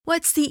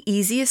What's the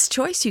easiest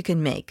choice you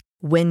can make?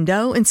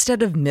 Window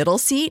instead of middle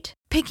seat?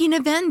 Picking a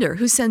vendor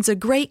who sends a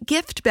great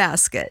gift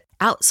basket?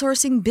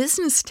 Outsourcing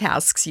business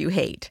tasks you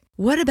hate?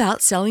 What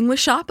about selling with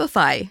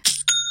Shopify?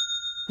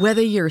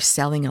 Whether you're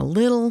selling a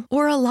little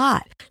or a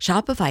lot,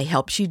 Shopify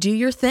helps you do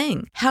your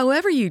thing,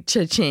 however you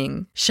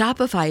cha-ching.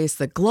 Shopify is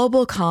the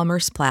global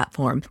commerce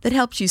platform that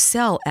helps you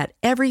sell at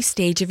every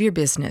stage of your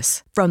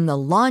business. From the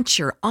launch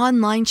your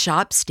online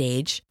shop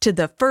stage to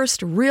the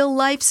first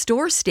real-life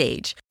store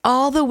stage,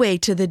 all the way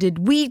to the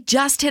did we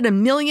just hit a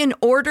million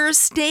orders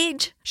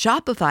stage.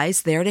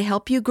 Shopify's there to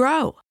help you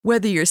grow.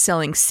 Whether you're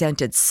selling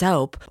scented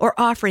soap or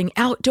offering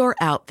outdoor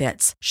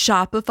outfits,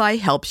 Shopify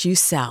helps you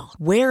sell.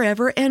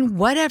 Wherever and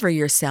whatever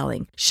you're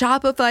selling,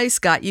 Shopify's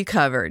got you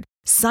covered.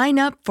 Sign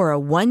up for a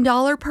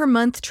 $1 per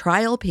month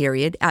trial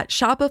period at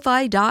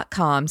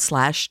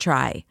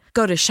shopify.com/try.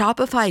 Go to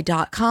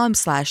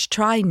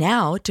shopify.com/try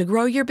now to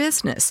grow your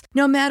business,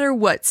 no matter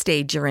what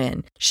stage you're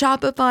in.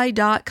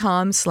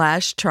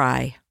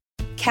 Shopify.com/try.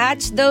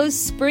 Catch those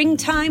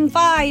springtime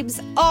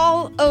vibes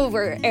all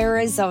over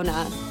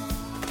Arizona.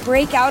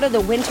 Break out of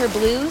the winter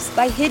blues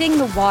by hitting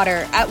the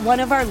water at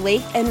one of our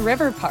lake and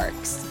river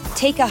parks.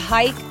 Take a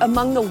hike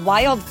among the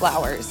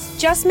wildflowers.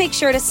 Just make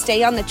sure to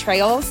stay on the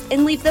trails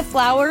and leave the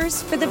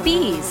flowers for the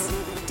bees.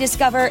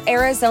 Discover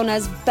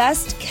Arizona's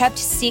best kept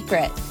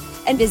secret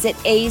and visit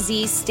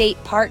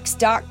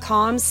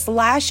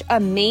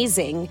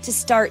azstateparks.com/amazing to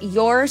start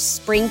your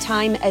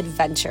springtime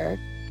adventure.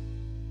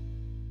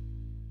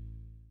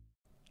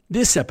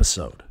 This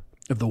episode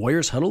of the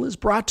Warriors Huddle is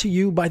brought to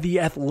you by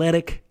the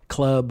Athletic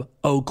Club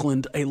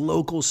Oakland, a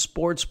local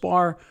sports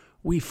bar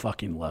we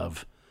fucking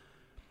love.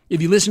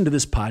 If you listen to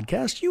this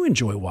podcast, you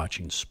enjoy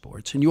watching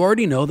sports, and you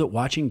already know that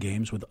watching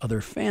games with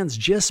other fans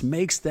just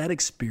makes that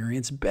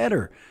experience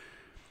better.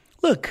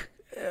 Look,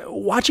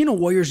 watching a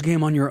Warriors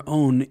game on your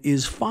own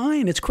is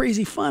fine. It's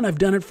crazy fun. I've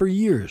done it for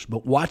years.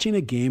 But watching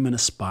a game in a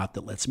spot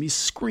that lets me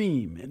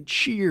scream and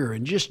cheer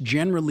and just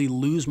generally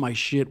lose my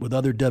shit with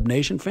other Dub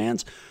Nation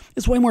fans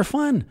is way more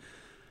fun.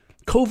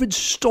 COVID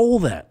stole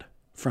that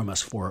from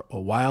us for a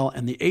while,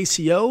 and the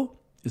ACO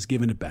is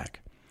giving it back.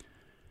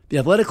 The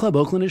Athletic Club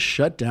Oakland has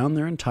shut down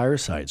their entire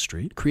side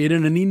street,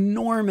 created an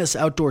enormous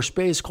outdoor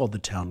space called the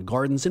Town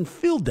Gardens, and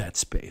filled that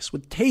space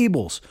with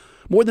tables,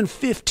 more than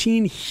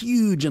 15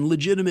 huge and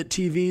legitimate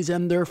TVs,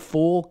 and their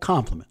full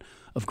complement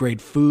of great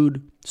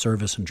food,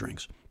 service, and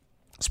drinks.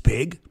 It's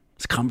big,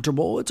 it's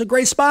comfortable, it's a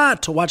great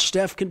spot to watch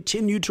Steph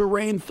continue to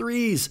rain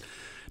threes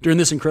during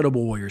this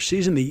incredible Warriors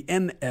season, the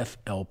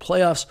NFL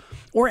playoffs,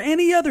 or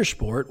any other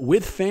sport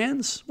with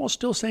fans while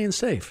still staying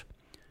safe.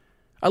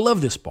 I love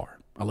this bar.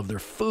 I love their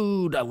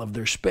food. I love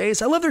their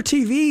space. I love their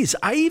TVs.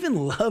 I even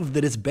love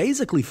that it's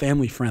basically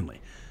family friendly.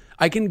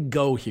 I can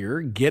go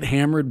here, get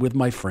hammered with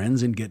my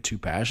friends and get too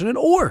passionate,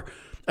 or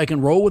I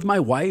can roll with my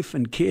wife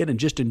and kid and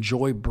just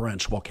enjoy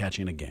brunch while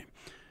catching a game.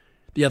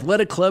 The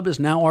Athletic Club is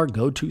now our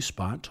go-to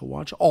spot to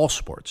watch all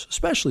sports,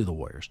 especially the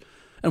Warriors,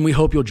 and we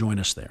hope you'll join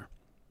us there.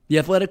 The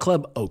Athletic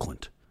Club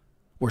Oakland,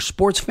 where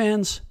sports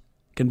fans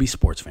can be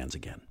sports fans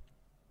again.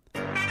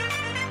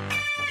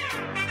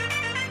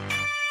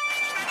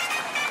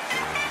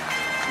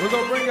 We're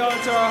going to bring y'all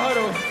into our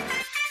huddle.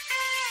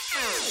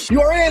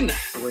 You are in the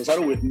Warriors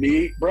Huddle with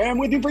me, Bram,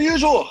 with you per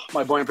usual.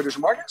 My boy and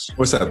producer, Marcus.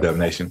 What's up, Dub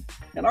Nation?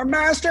 And our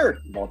master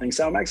of all things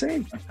sound,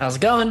 Maxine. How's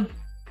it going?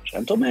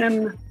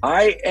 Gentlemen,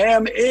 I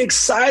am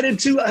excited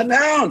to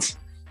announce,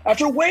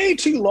 after way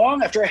too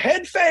long, after a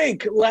head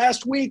fake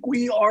last week,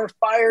 we are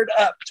fired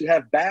up to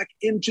have back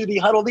into the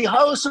huddle the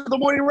host of the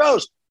Morning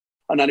Roast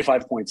on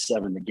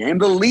 95.7 The Game,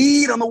 the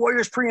lead on the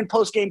Warriors pre- and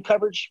post-game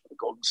coverage for the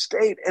Golden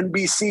State,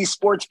 NBC,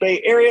 Sports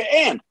Bay Area,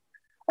 and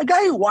a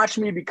guy who watched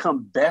me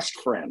become best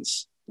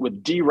friends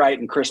with D. Wright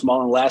and Chris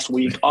Mullen last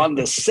week on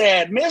the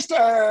set,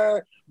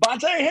 Mr.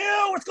 Bonte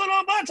Hill. What's going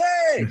on,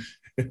 Bonte?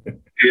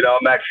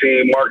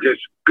 Maxine, Marcus,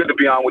 good to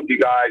be on with you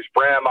guys.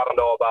 Bram, I don't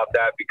know about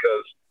that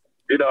because,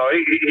 he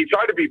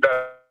tried to be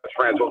best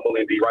friends with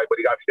Mullen and D. Wright, but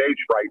he got stage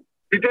fright.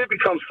 He did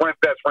become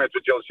best friends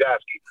with Joe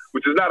Shasky,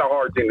 which is not a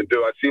hard thing to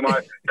do. I see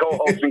my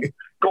co-host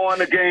go on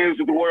the games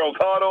with the Warriors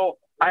Huddle.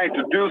 I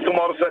introduce him.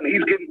 All of a sudden,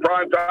 he's getting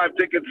primetime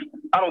tickets.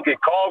 I don't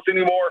get calls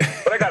anymore.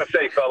 But I got to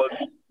say, fellas,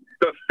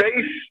 the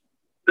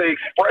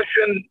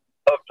expression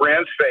of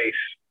Bram's face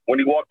when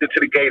he walked into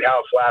the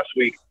Gatehouse last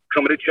week,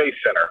 coming to Chase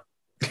Center.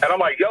 And I'm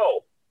like,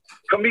 yo,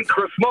 come meet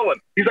Chris Mullen.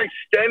 He's like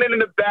standing in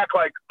the back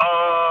like,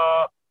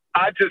 I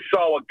just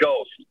saw a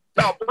ghost.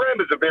 Now, Bram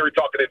is a very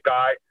talkative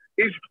guy.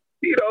 He's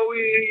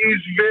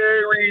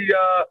very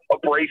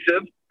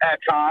abrasive at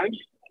times.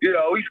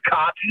 He's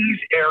cocky, he's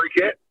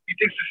arrogant. He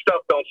thinks his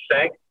stuff don't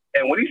stink.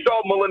 And when he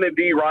saw Mullen and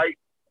D. Wright,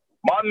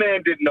 my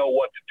man didn't know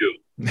what to do.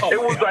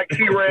 It was like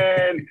he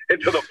ran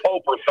into the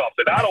Pope or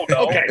something. I don't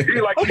know. Okay. He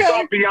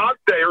saw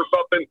Beyonce or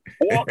something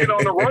walking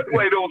on the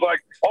runway that was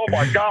like, oh,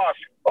 my gosh.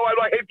 Oh, I'm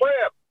like, hey,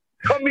 Bram,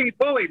 come meet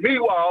Bully.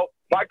 Meanwhile,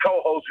 my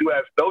co-host, who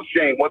has no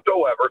shame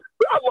whatsoever,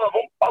 I love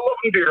him. I love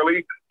him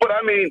dearly. But,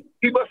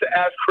 he must have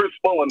asked Chris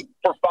Mullen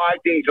for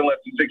 5 things in less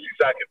than 60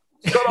 seconds.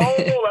 So the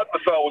whole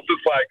episode was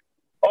just like,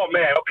 oh,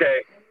 man,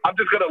 okay. I'm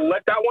just going to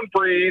let that one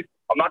breathe.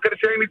 I'm not going to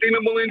say anything to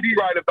Melindy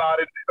right about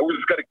it, and we're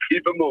just going to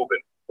keep it moving.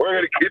 We're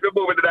going to keep it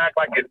moving and act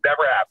like it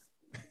never happened.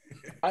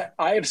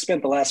 I have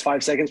spent the last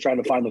 5 seconds trying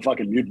to find the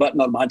fucking mute button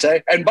on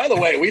Monte. And by the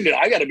way,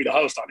 I got to be the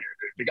host on here,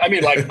 dude. I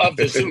mean, like, of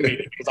the Zoom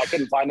meeting because I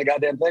couldn't find the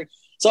goddamn thing.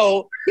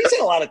 So he said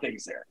a lot of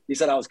things there. He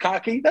said I was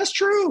cocky. That's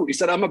true. He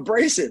said I'm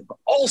abrasive.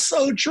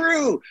 Also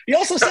true. He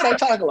also said I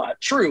talk a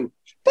lot. True.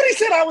 But he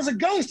said I was a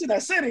ghost in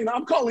that setting.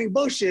 I'm calling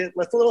bullshit.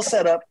 Let's a little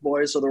setup,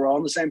 boys, so they're all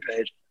on the same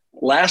page.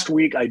 Last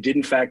week, I did,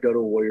 in fact, go to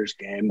a Warriors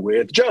game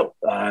with Joe,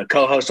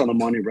 co-host on the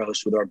Morning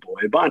Roast with our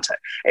boy, Bonte.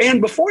 And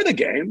before the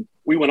game,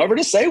 we went over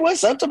to say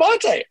what's up to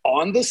Bonte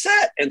on the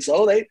set. And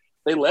so they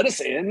let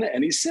us in,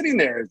 and he's sitting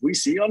there, as we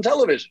see on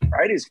television,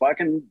 right? He's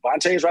fucking –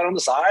 Bonte's right on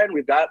the side.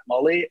 We've got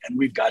Mully, and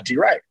we've got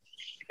D-Wright.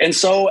 And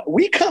so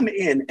we come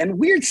in, and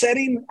weird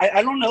setting.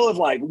 I don't know if,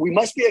 like, we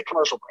must be at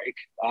commercial break.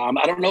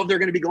 I don't know if they're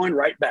going to be going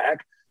right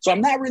back. So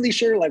I'm not really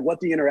sure like what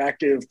the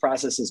interactive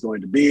process is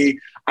going to be.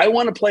 I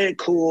want to play it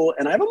cool.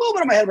 And I have a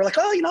moment in my head where like,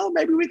 oh,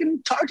 maybe we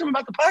can talk to him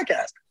about the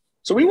podcast.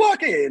 So we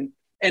walk in,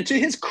 and to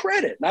his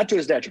credit, not to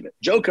his detriment,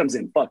 Joe comes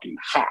in fucking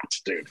hot,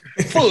 dude.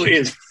 Full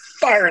is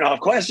firing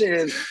off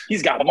questions.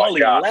 He's got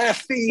Mully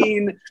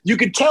laughing. You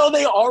could tell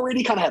they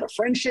already kind of had a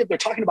friendship. They're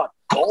talking about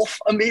golf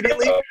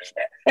immediately.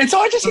 And so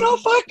I just,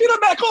 fuck, dude, I'm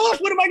back off.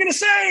 What am I going to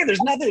say?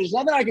 There's nothing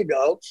I could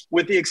go,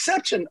 with the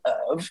exception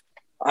of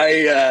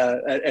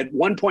at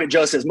one point,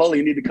 Joe says, Mully,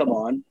 you need to come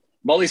on.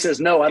 Mully says,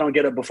 no, I don't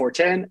get up before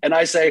 10. And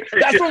I say,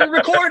 that's when we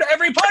record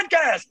every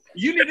podcast.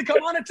 You need to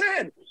come on at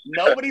 10.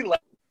 Nobody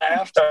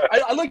laughed.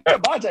 I looked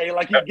at Bonte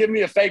like he'd give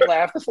me a fake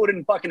laugh. The fool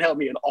didn't fucking help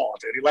me at all,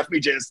 dude. He left me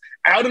just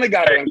out in the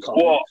goddamn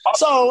corner.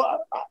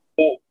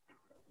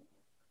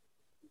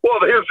 Well,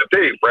 here's the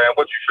thing, Bram.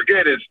 What you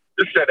forget is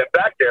just sitting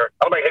back there.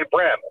 I'm like, hey,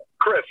 Bram,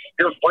 Chris,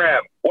 here's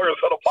Bram. Warriors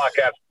Huddle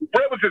podcast.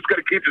 Bram was just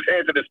going to keep his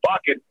hands in his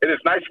pocket in his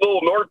nice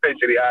little North Face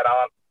that he had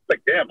on.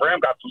 Like, damn, Bram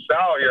got some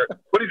style here.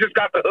 But he just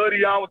got the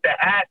hoodie on with the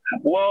hat.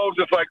 Low,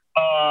 just like,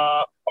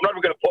 I'm not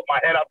even going to put my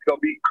head out to go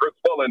meet Chris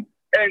Woolen.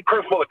 And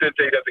Chris Woolen did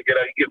say he doesn't get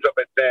up. He gets up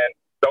at 10.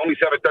 The only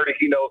 7:30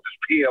 he knows is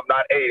PM,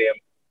 not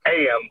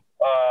AM.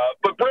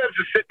 But Bram's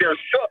just sitting there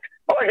shook.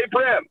 I'm like, hey,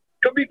 Bram,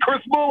 come meet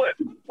Chris Woolen.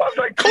 I was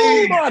like,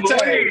 cool, Monte.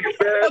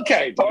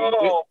 Okay.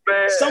 Oh,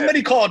 man.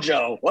 Somebody call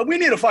Joe. Well, we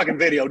need a fucking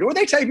video. Were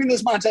they taping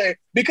this, Monte?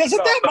 Because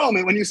at that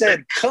moment when you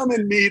said, come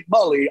and meet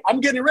Mully, I'm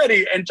getting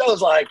ready. And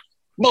Joe's like,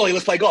 Mully,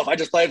 let's play golf. I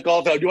just played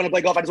golf. Do you want to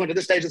play golf? I just went to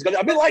this stage.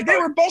 I mean, like, they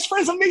were best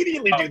friends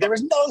immediately, dude. There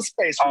was no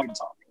space for me to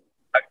talk.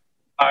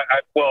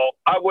 Well,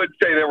 I wouldn't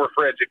say they were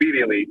friends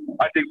immediately.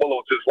 I think Willow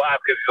was just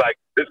laughing because he's like,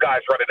 this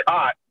guy's running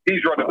hot.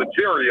 He's running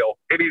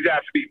material, and he's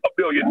asking me a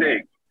billion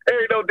things.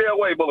 Hey, no damn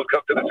way Willow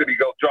come to the city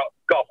go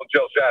golf with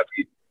Joe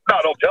Shasky. No,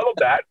 don't tell him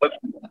that.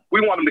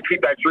 We want him to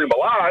keep that dream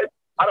alive.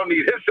 I don't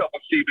need his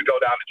self-esteem to go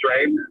down the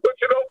drain. But,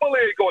 Willie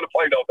ain't going to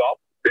play no golf.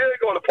 He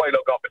ain't going to play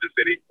no golf in the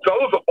city. So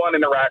it was a fun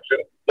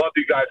interaction. Love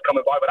you guys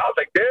coming by. But I was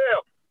like,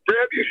 damn,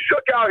 Bram, you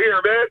shook out here,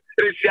 man.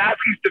 And it's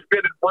Shasky's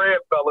defended Bram,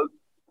 fellas.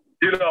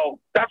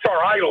 That's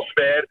our idols,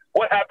 man.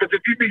 What happens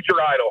if you meet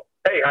your idol?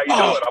 Hey, how you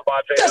doing?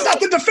 That's not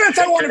the defense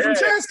I wanted from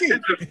Shasky.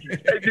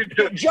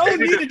 Joe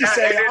needed to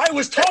say, I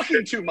was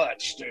talking too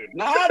much, dude.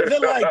 Not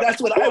that, like,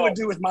 that's what I would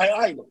do with my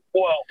idol.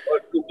 Well,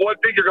 one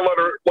thing you're going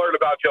to learn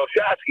about Joe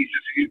Shasky,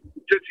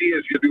 since he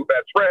is your new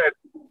best friend,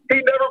 he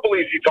never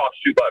believes he talks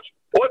too much.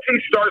 Once he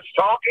starts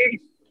talking,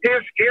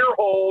 his ear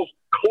holes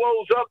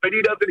close up and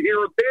he doesn't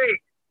hear a thing.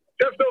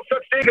 There's no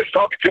such thing as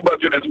talking too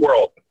much in this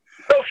world.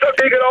 No such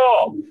thing at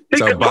all. He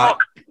can talk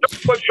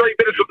 1 straight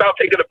minutes without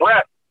taking a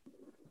breath.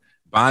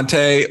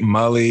 Bonte,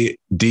 Mully,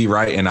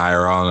 D-Wright, and I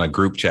are all in a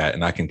group chat,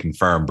 and I can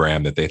confirm,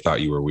 Bram, that they thought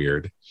you were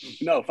weird.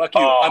 No, fuck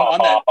you. I'm on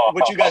that.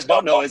 What you guys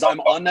don't know is I'm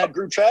on that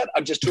group chat.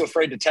 I'm just too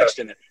afraid to text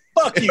in it.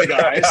 Fuck you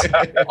guys.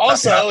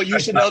 Also, you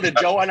should know that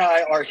Joe and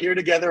I are here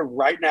together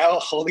right now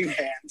holding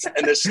hands,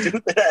 and the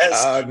stupid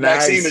ass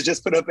Maxime has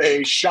just put up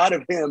a shot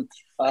of him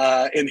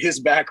in his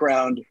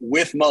background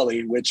with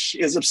Mully, which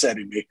is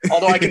upsetting me.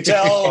 Although I can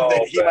tell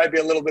that he might be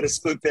a little bit of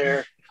spook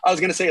there. I was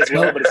going to say as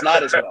well, but it's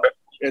not as well.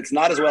 It's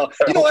not as well.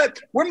 You know what?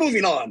 We're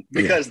moving on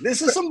because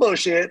this is some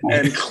bullshit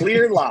and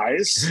clear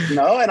lies. And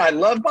I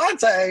love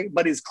Bonte,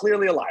 but he's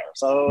clearly a liar.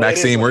 So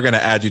Maxime, we're going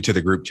to add you to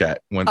the group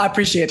chat. I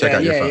appreciate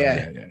that.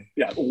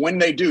 Yeah. When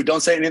they do,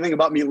 don't say anything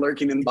about me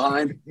lurking in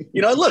behind.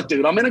 Look,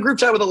 dude, I'm in a group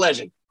chat with a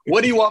legend.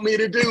 What do you want me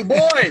to do,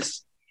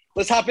 boys?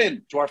 Let's hop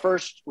in to our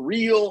first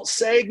real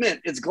segment.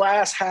 It's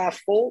glass half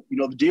full. You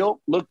know the deal.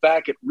 Look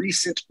back at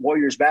recent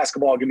Warriors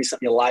basketball. Give me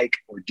something you like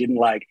or didn't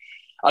like.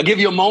 I'll give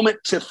you a moment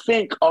to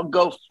think. I'll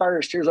go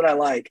first. Here's what I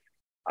like.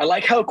 I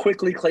like how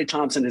quickly Klay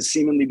Thompson has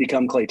seemingly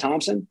become Klay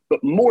Thompson,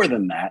 but more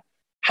than that,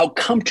 how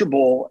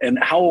comfortable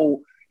and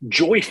how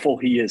joyful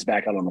he is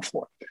back out on the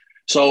floor.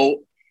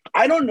 So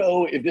I don't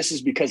know if this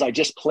is because I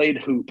just played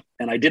hoop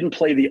and I didn't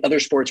play the other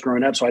sports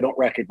growing up, so I don't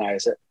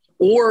recognize it,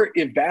 or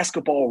if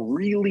basketball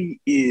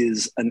really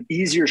is an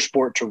easier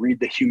sport to read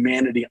the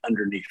humanity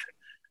underneath it.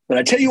 But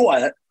I tell you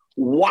what,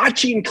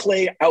 watching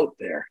Klay out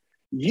there,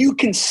 you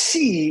can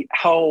see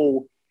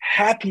how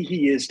happy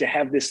he is to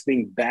have this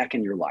thing back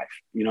in your life.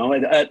 You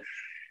know,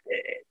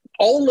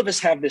 all of us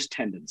have this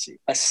tendency,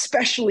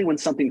 especially when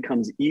something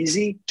comes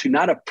easy, to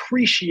not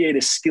appreciate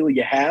a skill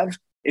you have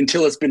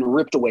until it's been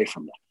ripped away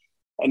from you.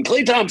 And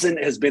Klay Thompson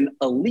has been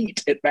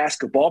elite at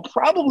basketball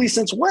probably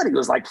since when? He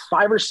was like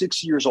 5 or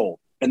 6 years old.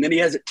 And then he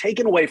has it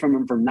taken away from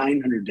him for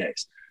 900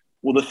 days.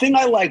 Well, the thing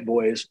I like,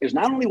 boys, is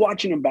not only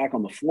watching him back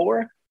on the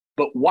floor,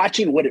 but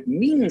watching what it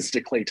means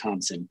to Klay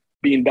Thompson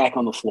being back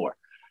on the floor.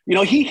 You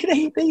know, he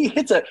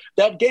hits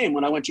that game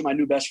when I went to my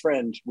new best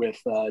friend with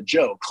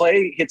Joe.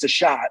 Klay hits a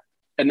shot,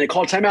 and they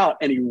call timeout,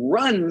 and he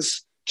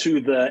runs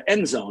to the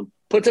end zone,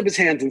 puts up his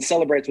hands, and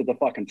celebrates with the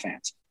fucking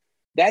fans.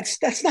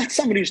 That's not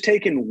somebody who's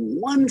taken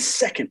 1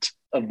 second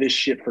of this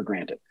shit for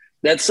granted.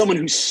 That's someone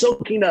who's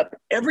soaking up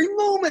every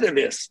moment of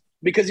this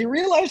because he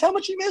realized how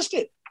much he missed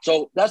it.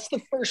 So that's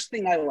the first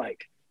thing I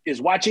like,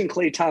 is watching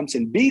Klay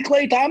Thompson be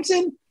Klay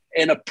Thompson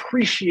and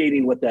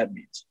appreciating what that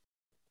means.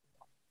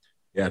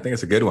 Yeah, I think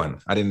it's a good one.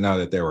 I didn't know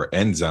that there were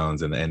end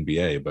zones in the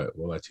NBA, but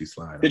we'll let you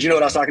slide. Did you know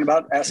what I was talking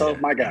about, Asso? Yeah,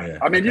 my guy. Yeah,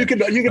 I mean,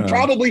 okay. you could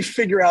probably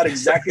figure out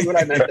exactly what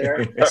I meant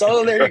there.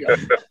 So there you go.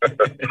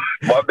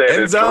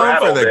 End zone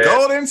for the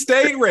Golden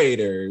State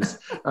Raiders.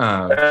 Hey,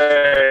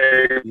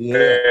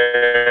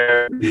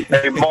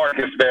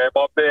 Marcus, man,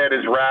 my man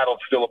is rattled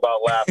still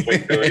about last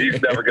week, dude.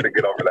 He's never going to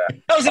get over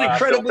that. That was an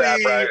incredibly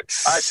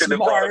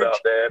smart,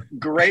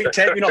 great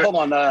take. You know, hold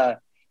on.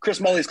 Chris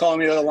Mully's calling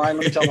me the other line.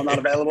 Let me tell him I'm not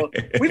available.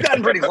 We've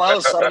gotten pretty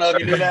close. I don't know if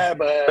you knew that,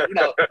 but, you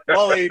know,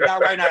 Mully, not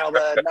right now.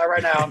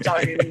 I'm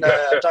talking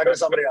to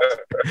somebody else.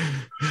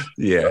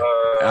 Yeah,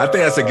 I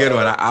think that's a good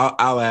one.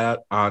 I'll add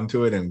on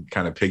to it and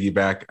kind of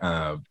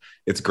piggyback.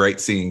 It's great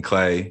seeing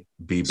Klay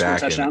be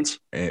back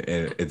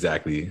and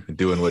exactly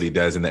doing what he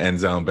does in the end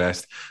zone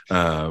best.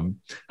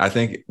 I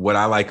think what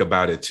I like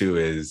about it, too,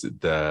 is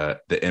the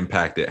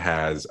impact it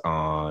has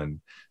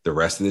on the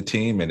rest of the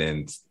team, and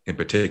in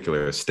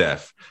particular,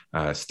 Steph.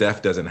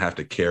 Steph doesn't have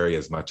to carry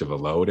as much of a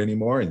load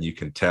anymore, and you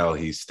can tell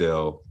he's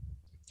still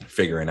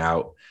figuring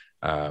out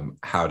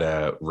how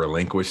to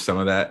relinquish some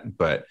of that.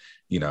 But,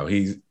 you know,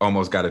 he's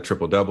almost got a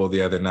triple-double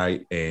the other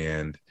night,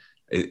 and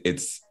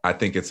I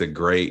think it's a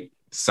great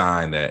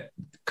sign that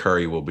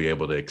Curry will be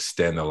able to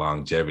extend the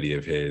longevity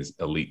of his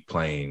elite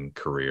playing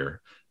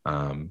career.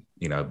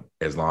 You know,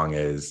 as long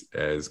as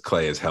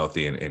Klay is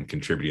healthy and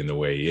contributing the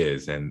way he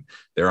is. And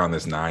they're on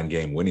this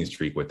 9-game winning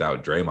streak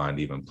without Draymond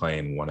even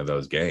playing one of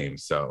those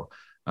games. So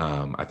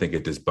I think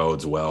it just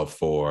bodes well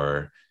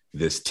for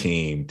this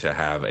team to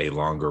have a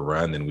longer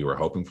run than we were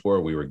hoping for.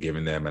 We were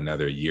giving them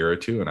another year or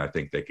two, and I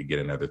think they could get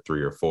another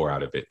 3 or 4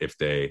 out of it if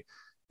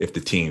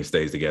the team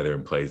stays together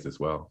and plays as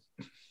well.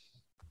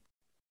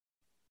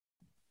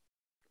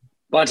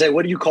 Bonte,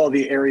 what do you call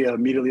the area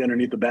immediately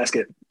underneath the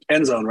basket?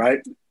 End zone, right?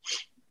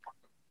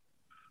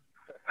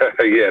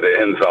 Yeah, the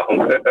end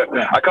zone.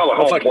 Yeah. I call it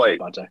home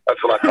plate.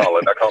 That's what I call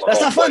it. That's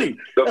not funny.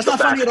 That's not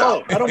funny at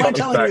all. I don't mind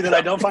telling you that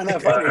I don't find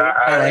that funny.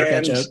 I like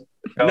that joke.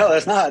 No,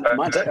 that's not.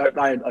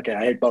 Okay,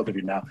 I hate both of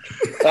you now.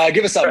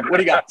 Give us something. What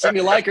do you got? Something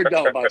you like or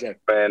don't, Bonte?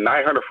 Man,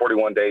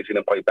 941 days he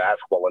didn't play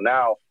basketball, and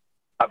now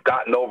I've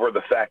gotten over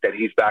the fact that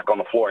he's back on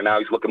the floor, and now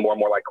he's looking more and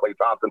more like Klay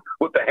Thompson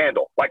with the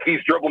handle. Like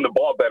he's dribbling the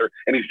ball better,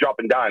 and he's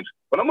dropping dimes.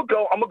 But I'm gonna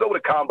go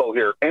with a combo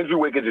here. Andrew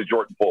Wiggins and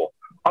Jordan Poole.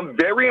 I'm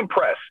very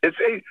impressed. It's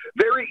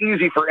very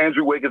easy for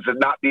Andrew Wiggins to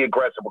not be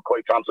aggressive with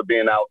Klay Thompson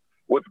being out,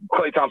 with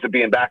Klay Thompson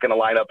being back in the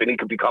lineup, and he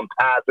can become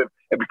passive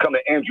and become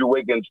the Andrew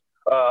Wiggins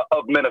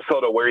of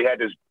Minnesota, where he had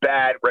this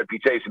bad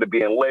reputation of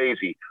being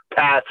lazy,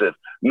 passive,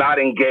 not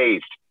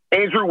engaged.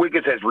 Andrew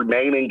Wiggins has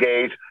remained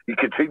engaged. He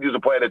continues to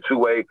play at a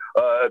two-way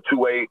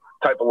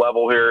type of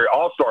level here,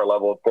 all-star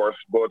level, of course,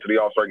 going to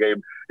the all-star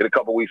game in a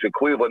couple weeks in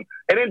Cleveland.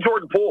 And then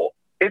Jordan Poole.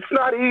 It's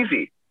not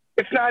easy.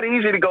 It's not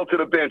easy to go to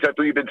the bench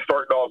after you've been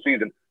starting all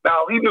season.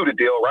 Now, he knew the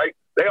deal, right?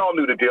 They all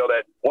knew the deal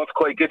that once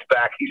Klay gets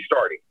back, he's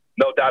starting.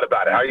 No doubt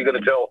about it. How are you going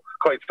to tell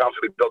Klay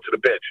Thompson to go to the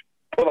bench?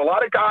 Well, a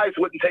lot of guys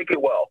wouldn't take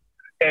it well.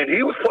 And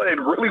he was playing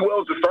really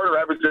well as a starter,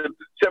 averaging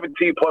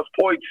 17-plus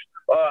points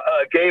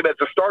a game as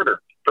a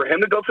starter. For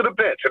him to go to the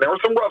bench, and there were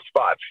some rough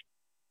spots,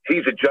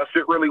 he's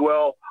adjusted really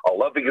well. I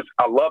love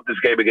this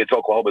game against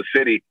Oklahoma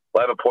City.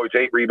 11 points,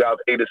 8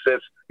 rebounds, 8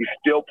 assists. He's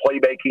still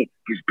playmaking.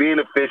 He's being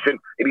efficient,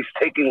 and he's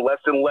taking less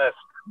and less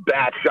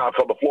bad shots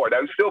on the floor.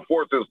 Now, he still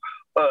forces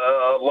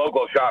a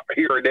logo shot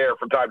here and there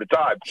from time to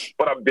time,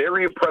 but I'm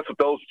very impressed with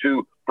those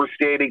two for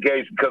staying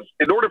engaged, because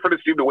in order for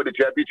this team to win the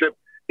championship,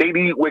 they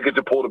need Wiggins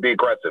and Poole to be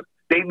aggressive.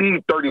 They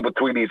need 30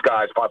 between these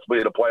guys, possibly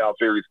in a playoff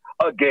series,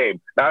 a game.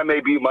 Now, it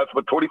may be much,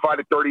 but 25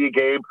 to 30 a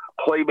game,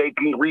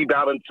 playmaking,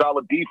 rebounding,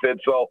 solid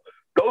defense. So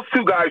those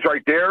two guys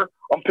right there,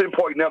 I'm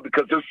pinpointing them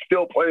because they're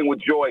still playing with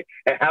joy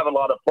and having a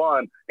lot of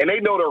fun, and they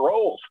know their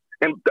roles.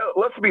 And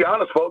let's be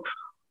honest, folks,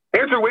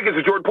 Andrew Wiggins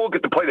and Jordan Poole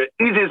get to play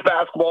the easiest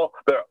basketball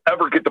they'll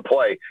ever get to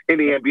play in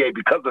the NBA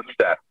because of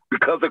Steph,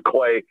 because of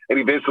Klay, and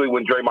eventually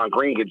when Draymond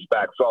Green gets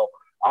back. So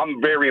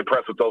I'm very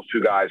impressed with those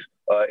two guys,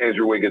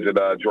 Andrew Wiggins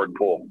and Jordan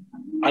Poole.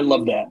 I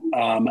love that.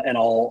 And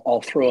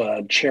I'll throw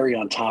a cherry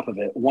on top of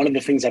it. One of the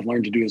things I've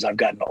learned to do as I've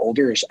gotten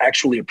older is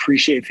actually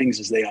appreciate things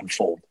as they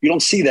unfold. You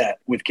don't see that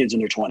with kids in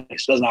their 20s.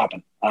 It doesn't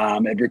happen.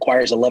 It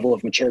requires a level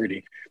of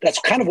maturity. That's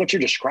kind of what you're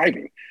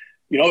describing.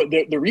 You know,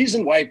 the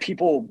reason why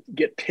people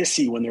get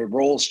pissy when their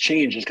roles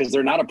change is because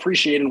they're not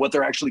appreciating what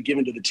they're actually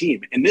giving to the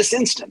team. In this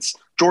instance,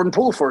 Jordan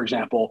Poole, for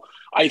example,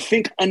 I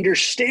think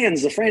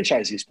understands the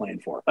franchise he's playing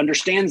for,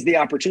 understands the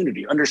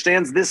opportunity,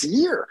 understands this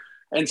year.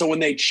 And so when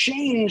they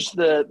change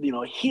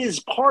his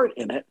part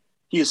in it,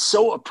 he is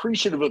so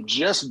appreciative of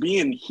just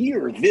being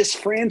here, this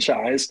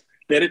franchise,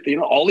 that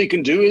all he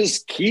can do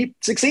is keep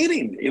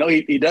succeeding.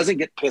 He doesn't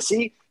get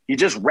pissy. He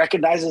just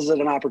recognizes it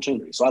an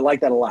opportunity. So I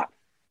like that a lot.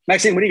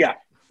 Maxime, what do you got?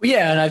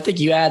 Yeah, and I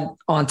think you add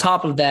on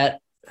top of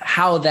that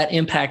how that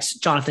impacts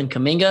Jonathan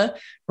Kuminga,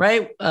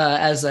 right?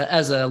 As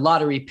a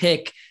lottery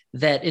pick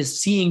that is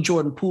seeing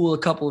Jordan Poole a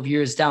couple of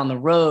years down the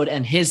road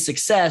and his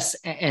success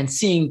and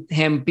seeing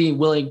him being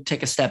willing to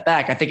take a step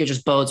back. I think it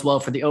just bodes well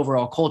for the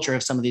overall culture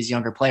of some of these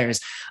younger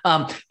players.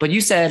 But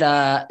you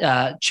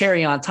said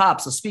cherry on top.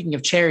 So speaking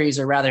of cherries,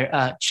 or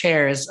rather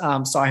chairs,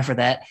 sorry for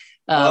that.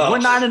 We're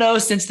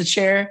 9-0 since the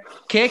chair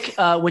kick,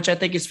 which I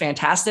think is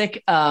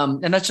fantastic.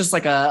 And that's just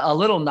like a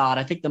little nod.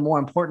 I think the more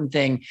important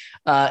thing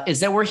is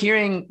that we're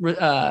hearing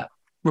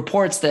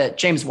reports that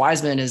James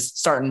Wiseman is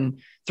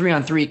starting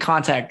 3-on-3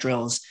 contact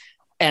drills.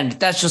 And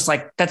that's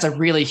a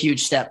really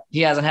huge step.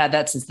 He hasn't had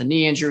that since the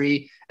knee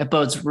injury. It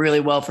bodes really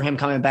well for him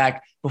coming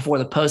back before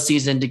the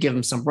postseason to give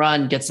him some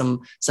run, get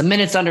some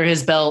minutes under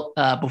his belt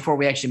before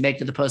we actually make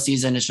to the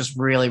postseason. It's just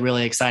really,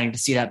 really exciting to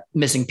see that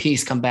missing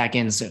piece come back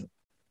in soon.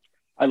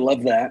 I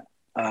love that.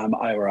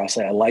 I'll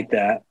say I like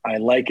that. I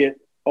like it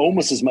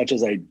almost as much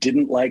as I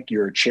didn't like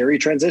your cherry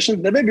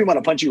transition. That made me want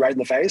to punch you right in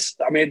the face.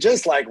 I mean,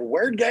 just like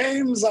word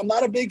games, I'm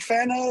not a big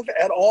fan of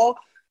at all.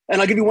 And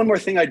I'll give you one more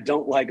thing I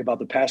don't like about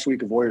the past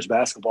week of Warriors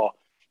basketball.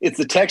 It's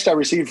the text I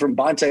received from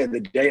Bonte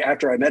the day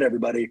after I met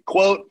everybody.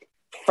 Quote,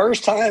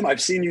 "First time I've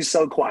seen you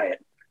so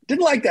quiet."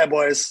 Didn't like that,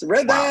 boys.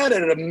 Read that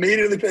and it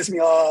immediately pissed me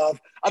off.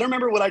 I don't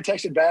remember what I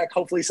texted back.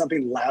 Hopefully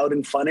something loud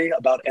and funny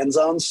about end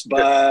zones,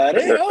 but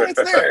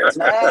it's there. It's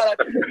not.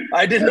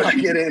 I did not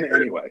get in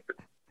anyway.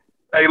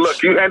 Hey,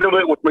 look, you handled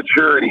it with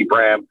maturity,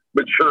 Bram.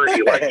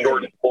 Maturity, like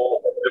Jordan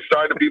Poole. You're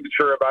starting to be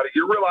mature about it.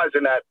 You're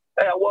realizing that,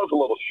 hey, I was a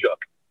little shook.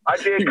 I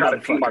did kind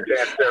of see my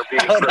chance there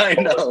being I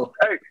know.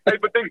 Hey,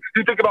 but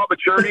you think about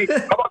maturity.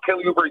 How about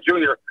Kelly Oubre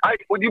Jr.?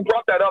 When you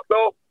brought that up,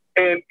 though,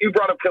 and you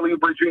brought up Kelly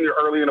Oubre Jr.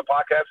 early in the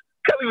podcast,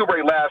 Kelly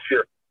Oubre last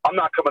year, I'm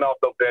not coming off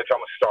the bench. I'm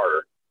a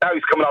starter. Now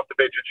he's coming off the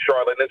bench in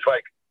Charlotte, and it's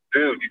like,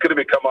 dude, you could have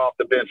been coming off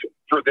the bench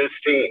for this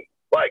team.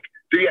 Like,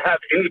 do you have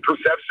any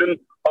perception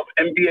of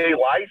NBA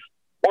life,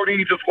 or do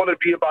you just want to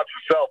be about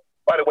yourself?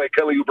 By the way,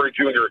 Kelly Oubre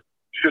Jr.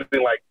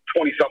 shooting like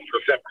 20-something%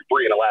 for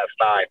free in the last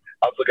 9.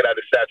 I was looking at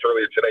his stats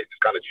earlier today,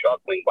 just kind of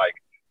chuckling. Like,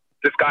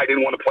 this guy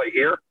didn't want to play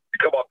here. He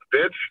come off the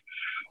bench.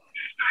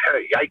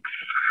 Yikes.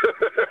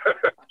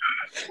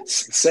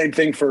 Same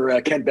thing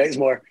for Kent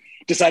Bazemore.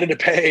 Decided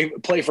to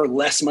play for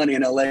less money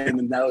in LA, and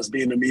then that was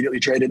being immediately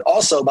traded.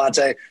 Also,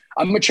 Bonte,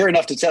 I'm mature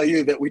enough to tell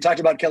you that we talked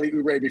about Kelly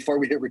Oubre before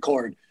we hit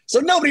record. So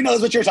nobody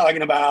knows what you're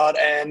talking about,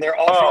 and they're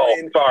all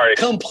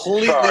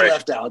completely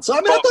left out. So,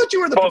 I mean, I thought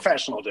you were the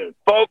professional, dude.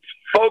 Folks,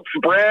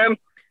 Bram,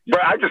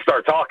 I just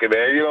start talking,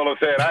 man. You know what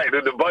I'm saying?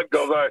 The button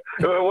goes on.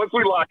 Once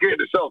we lock in,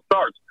 the show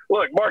starts.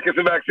 Look, Marcus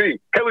and Maxime,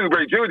 Kelly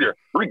Oubre Jr.,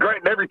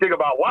 regretting everything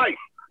about life.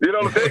 You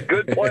know what I'm saying?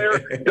 Good player,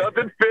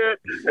 doesn't fit.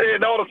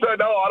 And all of a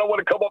sudden, I don't want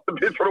to come off the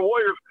bench for the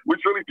Warriors, which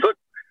really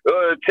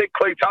ticked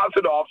Klay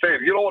Thompson off, saying,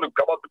 you don't want to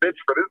come off the bench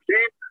for this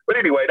team. But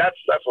anyway, that's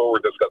what we're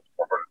discussing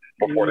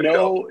before the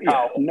show.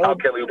 How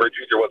Kelly Oubre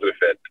Jr. wasn't a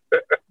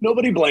fit.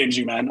 Nobody blames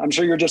you, man. I'm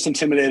sure you're just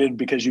intimidated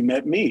because you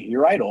met me,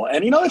 your idol.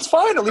 And, it's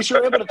fine. At least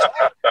you're able to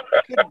talk.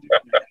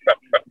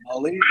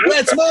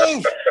 Let's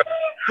move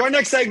to our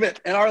next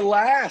segment. And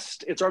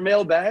it's our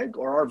mailbag,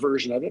 or our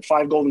version of it,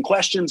 5 golden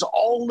questions.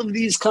 All of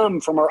these come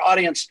from our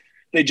audience.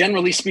 They,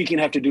 generally speaking,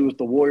 have to do with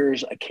the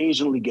Warriors,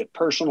 occasionally get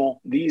personal.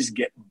 These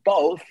get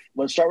both.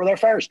 Let's start with our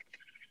first.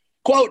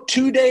 Quote,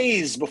 2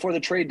 days before the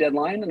trade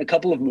deadline, and a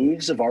couple of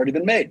moves have already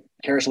been made.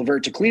 Caris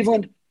LeVert to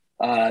Cleveland,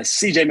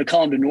 CJ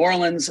McCollum to New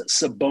Orleans,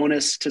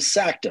 Sabonis to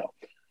Sacto.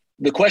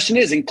 The question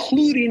is,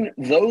 including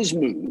those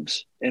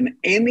moves and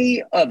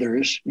any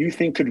others you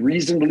think could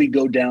reasonably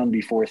go down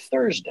before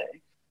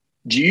Thursday,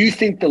 do you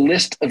think the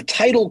list of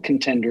title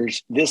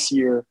contenders this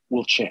year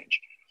will change?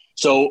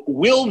 So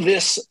will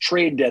this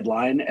trade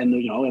deadline and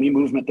any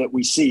movement that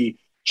we see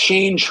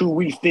change who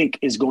we think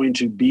is going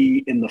to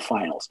be in the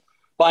finals?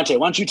 Bonte,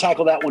 why don't you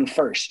tackle that one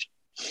first?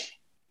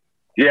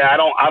 Yeah, I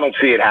don't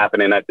see it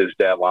happening at this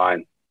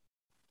deadline.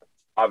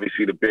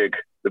 Obviously, the big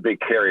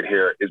carrot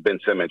here is Ben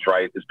Simmons,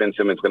 right? Is Ben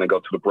Simmons going to go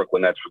to the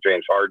Brooklyn Nets for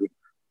James Harden?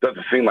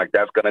 Doesn't seem like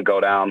that's going to go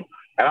down.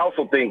 And I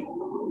also think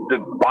the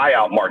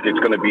buyout market is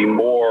going to be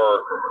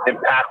more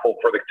impactful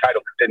for the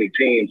title contending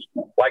teams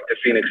like the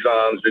Phoenix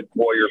Suns, the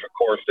Warriors, of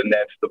course, the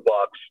Nets, the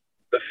Bucks,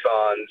 the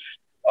Suns,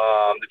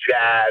 the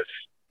Jazz.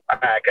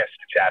 I guess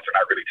the Jazz are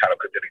not really title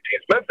contending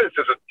teams. Memphis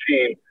is a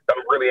team that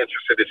I'm really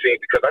interested to see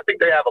because I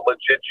think they have a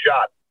legit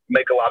shot to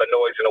make a lot of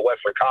noise in the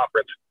Western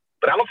Conference.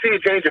 But I don't see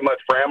it changing much,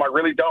 Fram. I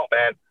really don't,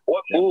 man.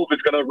 What move is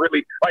going to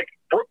really – like,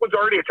 Brooklyn's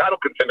already a title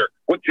contender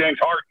with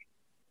James Harden.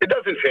 It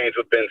doesn't change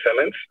with Ben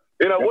Simmons.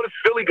 You know, what is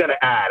Philly going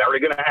to add? Are they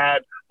going to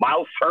add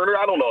Miles Turner?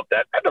 I don't know if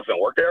that doesn't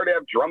work. They already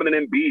have Drummond and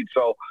Embiid.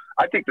 So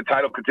I think the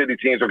title contending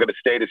teams are going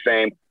to stay the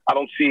same. I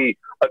don't see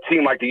a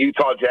team like the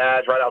Utah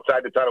Jazz right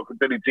outside the title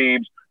contending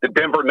teams, the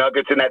Denver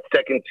Nuggets in that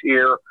second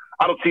tier.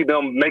 I don't see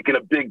them making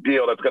a big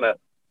deal that's going to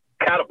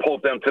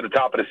catapult them to the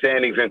top of the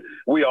standings. And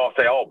we all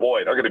say, oh,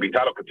 boy, they're going to be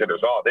title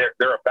contenders. Oh,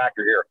 they're a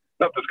factor here.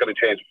 Nothing's going to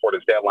change before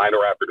this deadline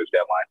or after this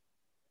deadline.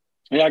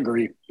 Yeah, I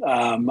agree.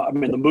 I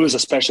mean, the moves,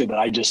 especially that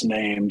I just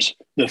named,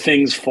 the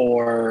things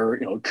for,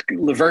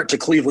 LeVert to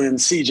Cleveland,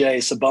 CJ,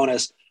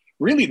 Sabonis,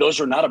 really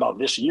those are not about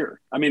this year.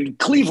 I mean,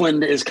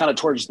 Cleveland is kind of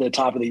towards the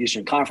top of the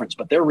Eastern Conference,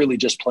 but they're really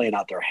just playing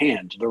out their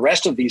hand. The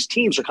rest of these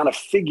teams are kind of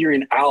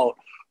figuring out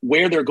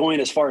where they're going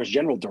as far as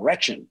general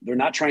direction. They're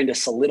not trying to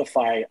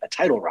solidify a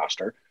title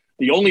roster.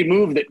 The only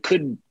move that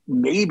could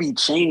maybe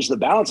change the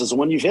balance is the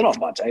one you've hit on,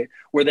 Bonta.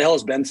 Where the hell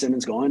is Ben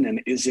Simmons going?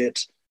 And is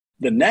it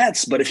the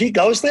Nets? But if he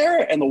goes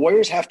there and the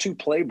Warriors have to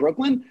play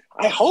Brooklyn,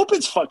 I hope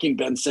it's fucking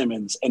Ben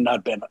Simmons and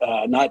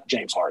not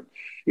James Harden.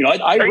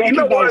 I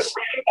recognize.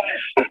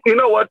 You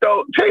know what,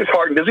 though? James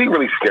Harden, does he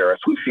really scare us?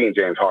 We've seen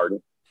James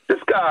Harden.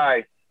 This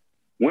guy,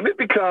 when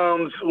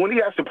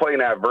he has to play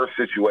in an adverse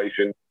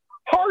situation,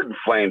 Harden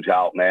flames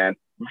out, man.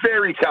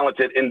 Very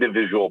talented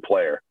individual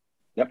player.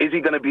 Yep. Is he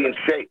going to be in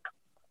shape?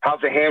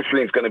 How's the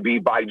hamstrings going to be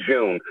by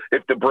June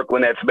if the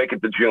Brooklyn Nets make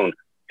it to June?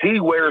 He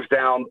wears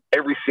down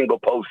every single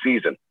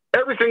postseason.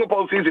 Every single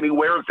postseason he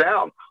wears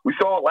down. We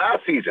saw it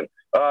last season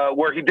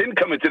where he didn't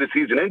come into the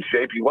season in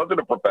shape. He wasn't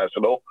a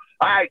professional.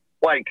 At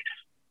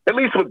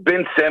least with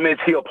Ben Simmons,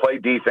 he'll play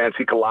defense.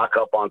 He can lock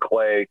up on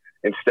Clay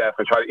and Steph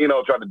and try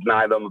to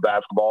deny them the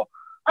basketball.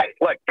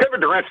 Kevin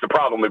Durant's the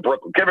problem with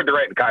Brooklyn. Kevin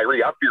Durant and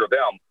Kyrie, I fear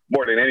them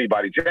more than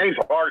anybody. James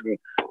Harden,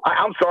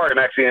 I'm sorry,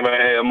 Maxime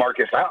and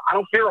Marcus. I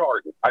don't fear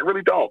Harden. I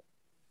really don't.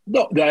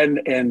 No,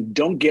 and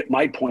don't get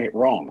my point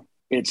wrong.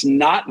 It's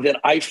not that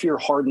I fear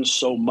Harden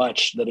so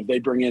much that if they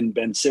bring in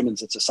Ben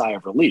Simmons, it's a sigh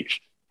of relief.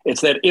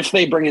 It's that if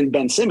they bring in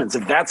Ben Simmons,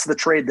 if that's the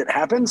trade that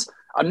happens,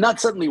 I'm not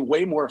suddenly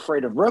way more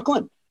afraid of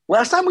Brooklyn.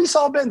 Last time we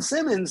saw Ben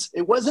Simmons,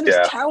 it wasn't his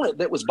talent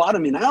that was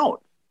bottoming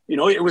out.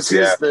 It was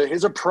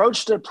his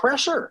approach to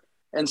pressure.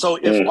 And so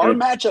if our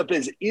matchup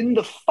is in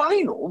the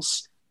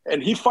finals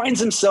and he finds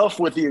himself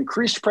with the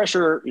increased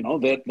pressure,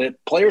 that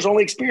players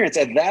only experience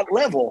at that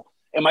level,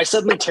 am I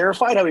suddenly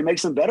terrified how he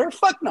makes them better?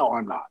 Fuck no,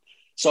 I'm not.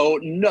 So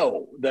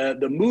no,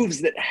 the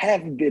moves that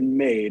have been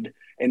made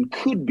and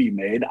could be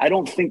made, I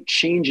don't think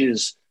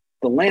changes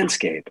the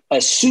landscape.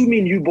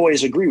 Assuming you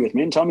boys agree with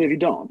me, and tell me if you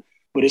don't,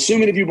 but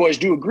assuming if you boys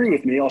do agree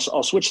with me,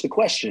 I'll switch the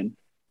question.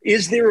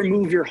 Is there a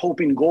move you're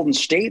hoping Golden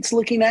State's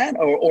looking at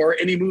or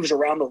any moves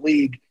around the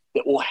league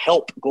that will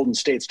help Golden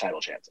State's title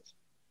chances?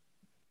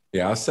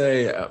 Yeah, I'll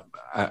say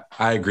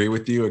I agree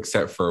with you,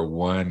 except for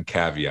one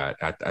caveat.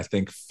 I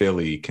think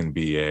Philly can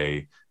be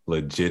a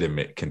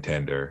legitimate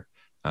contender,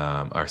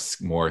 or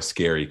more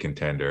scary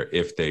contender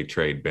if they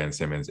trade Ben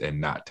Simmons and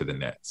not to the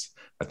Nets.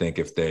 I think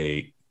if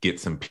they get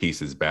some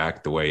pieces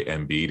back, the way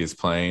Embiid is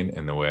playing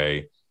and the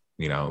way,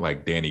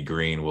 like Danny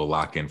Green will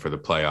lock in for the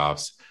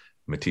playoffs.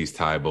 Matisse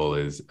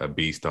Thybulle is a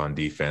beast on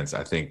defense.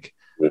 I think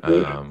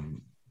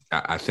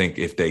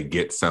if they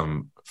get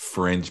some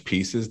fringe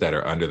pieces that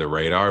are under the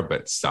radar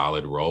but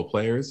solid role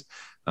players,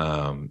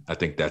 I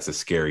think that's a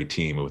scary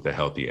team with a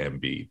healthy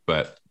Embiid.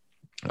 But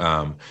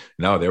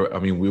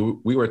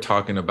we were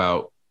talking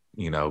about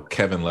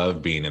Kevin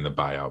Love being in the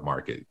buyout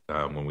market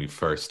when we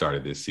first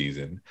started this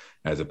season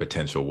as a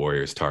potential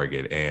Warriors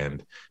target,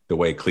 and the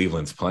way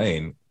Cleveland's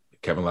playing,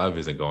 Kevin Love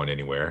isn't going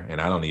anywhere,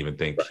 and I don't even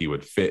think he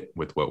would fit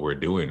with what we're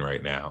doing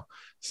right now.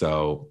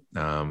 So,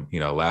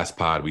 last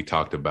pod we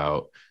talked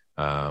about.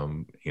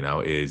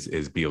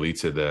 Is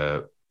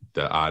Bjelica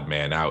the odd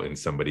man out in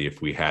somebody?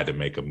 If we had to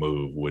make a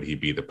move, would he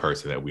be the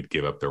person that we'd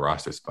give up the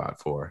roster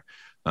spot for?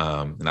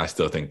 And I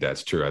still think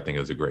that's true. I think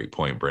it was a great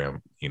point,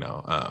 Bram,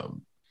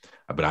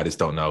 but I just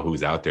don't know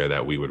who's out there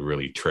that we would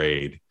really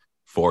trade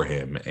for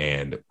him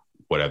and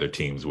what other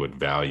teams would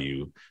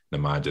value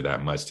Nemanja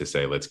that much to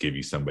say, let's give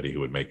you somebody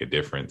who would make a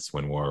difference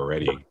when we're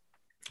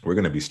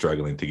going to be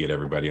struggling to get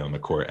everybody on the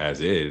court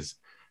as is,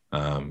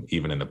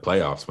 even in the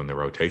playoffs when the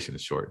rotation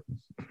is short.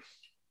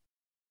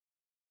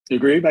 You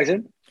agree,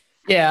 Maxime?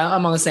 Yeah,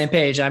 I'm on the same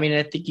page. I mean,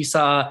 I think you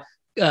saw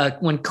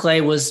when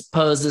Clay was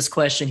posed this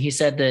question, he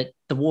said that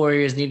the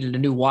Warriors needed a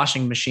new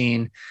washing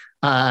machine.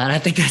 And I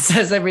think that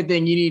says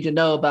everything you need to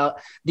know about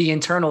the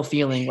internal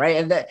feeling, right?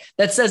 And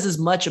that says as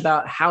much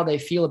about how they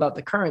feel about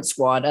the current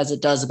squad as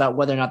it does about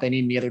whether or not they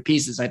need any other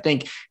pieces. I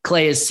think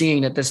Clay is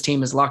seeing that this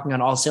team is locking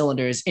on all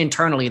cylinders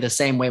internally the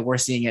same way we're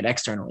seeing it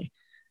externally.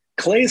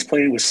 Clay is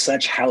playing with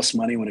such house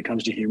money when it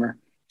comes to humor.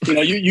 You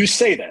know, you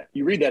say that,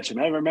 you read that to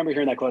me. I remember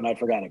hearing that quote and I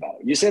forgot about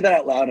it. You say that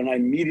out loud and I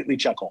immediately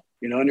chuckle,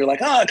 you know, and you're like,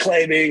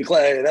 Clay being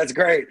Clay, that's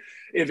great.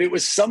 If it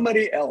was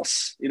somebody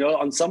else, you know,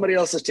 on somebody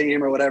else's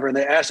team or whatever, and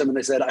they asked him and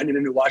they said, I need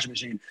a new washing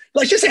machine,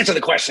 like, just answer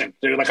the question,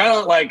 dude.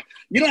 Like,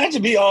 you don't have to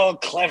be all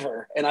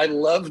clever. And I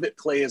love that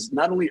Clay has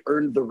not only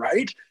earned the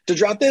right to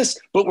drop this,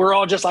 but we're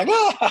all just like,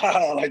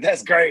 like,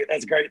 that's great.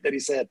 That's great that he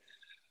said.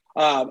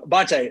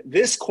 Bonta,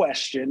 this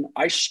question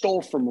I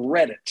stole from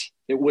Reddit.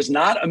 It was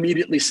not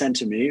immediately sent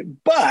to me,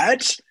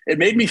 but it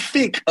made me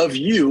think of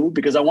you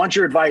because I want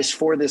your advice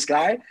for this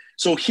guy.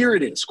 So here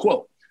it is,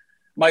 quote,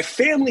 my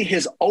family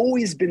has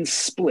always been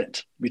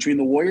split between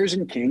the Warriors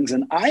and Kings,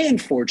 and I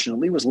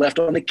unfortunately was left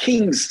on the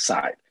Kings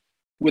side.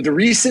 With the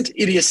recent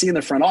idiocy in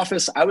the front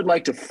office, I would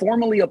like to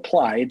formally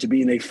apply to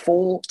being a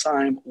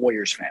full-time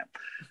Warriors fan.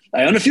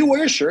 I own a few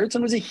Warriors shirts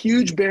and was a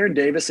huge Baron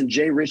Davis and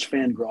Jay Rich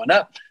fan growing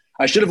up.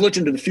 I should have looked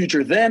into the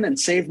future then and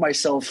saved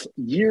myself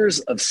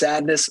years of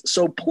sadness.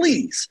 So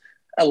please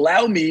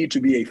allow me to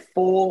be a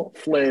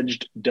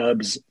full-fledged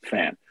Dubs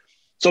fan.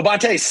 So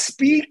Bonta,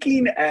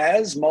 speaking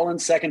as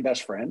Mullen's second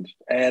best friend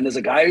and as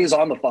a guy who's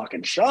on the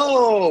fucking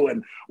show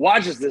and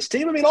watches this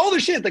team, I mean, all the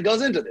shit that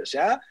goes into this,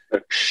 yeah?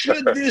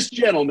 Should this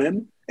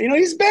gentleman, you know,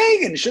 he's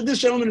begging, should this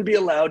gentleman be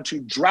allowed to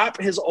drop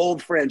his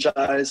old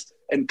franchise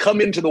and come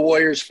into the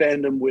Warriors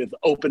fandom with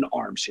open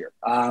arms here?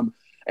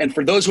 And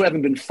for those who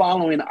haven't been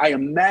following, I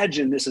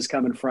imagine this is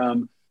coming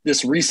from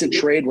this recent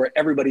trade where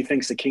everybody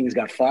thinks the Kings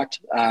got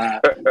fucked.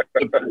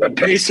 The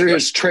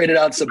Pacers traded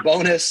out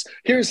Sabonis.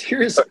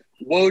 Here's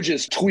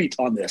Woj's tweet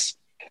on this.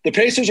 The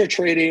Pacers are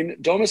trading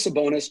Domas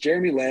Sabonis,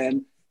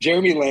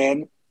 Jeremy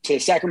Lamb to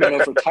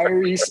Sacramento for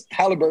Tyrese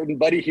Halliburton,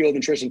 Buddy Hield,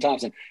 and Tristan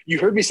Thompson. You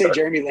heard me say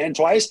Jeremy Lamb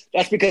twice.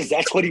 That's because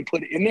that's what he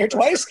put in there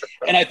twice.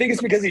 And I think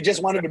it's because he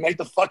just wanted to make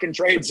the fucking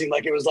trade seem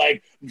like it was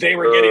like they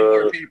were getting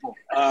more people.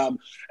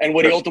 And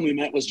what he ultimately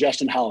meant was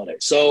Justin Holiday.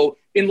 So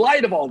in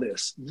light of all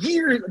this,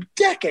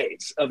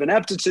 decades of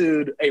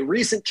ineptitude, a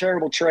recent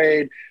terrible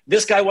trade,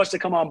 this guy wants to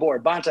come on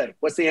board. Bonta,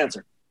 what's the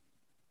answer?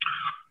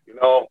 You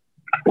know,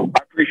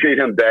 I appreciate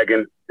him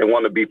begging and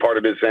wanting to be part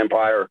of this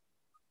empire,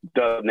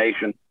 Dub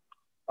Nation.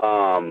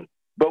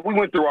 But we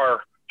went through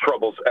our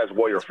troubles as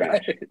Warrior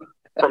fans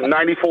from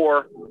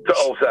 94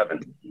 to 07.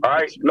 All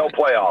right. No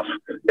playoffs.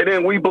 And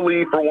then we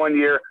believe for 1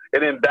 year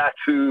and then back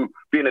to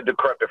being a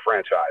decrepit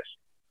franchise.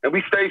 And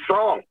we stayed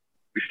strong.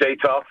 We stayed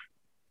tough.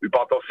 We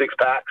bought those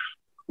 6-packs.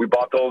 We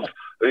bought those,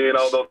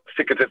 those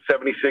tickets at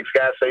 76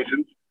 gas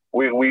stations.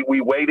 We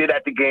waited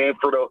at the game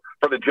for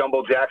the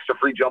Jumbo Jacks, the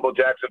free Jumbo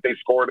Jacks, if they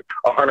scored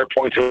 100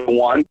 points and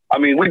won. I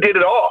mean, we did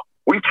it all.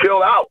 We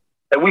chilled out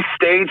and we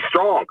stayed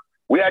strong.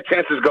 We had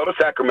chances to go to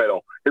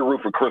Sacramento and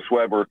root for Chris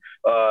Webber,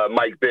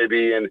 Mike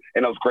Bibby, and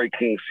those great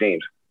Kings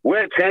teams. We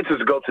had chances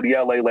to go to the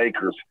LA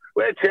Lakers.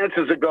 We had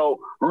chances to go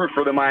root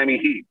for the Miami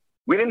Heat.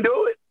 We didn't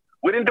do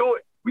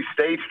it. We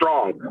stayed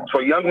strong.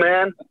 So, young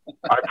man,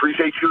 I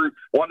appreciate you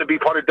wanting to be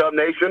part of Dub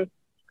Nation,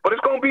 but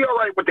it's going to be all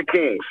right with the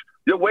Kings.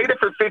 You waited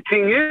for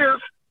 15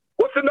 years.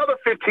 What's another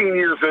 15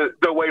 years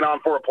to wait on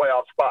for a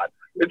playoff spot?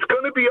 It's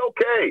going to be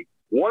okay.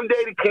 One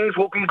day the Kings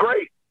will be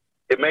great.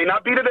 It may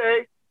not be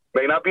today,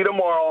 may not be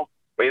tomorrow,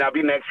 may not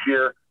be next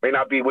year, may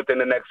not be within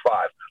the next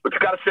 5. But you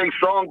got to stay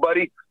strong,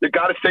 buddy. You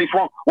got to stay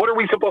strong. What are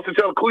we supposed to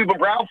tell a Cleveland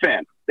Brown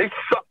fan? They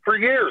suck for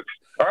years,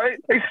 all right?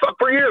 They suck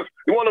for years.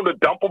 You want them to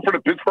dump them for the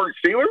Pittsburgh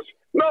Steelers?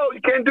 No,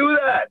 you can't do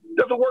that. It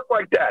doesn't work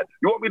like that.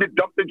 You want me to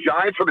dump the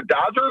Giants for the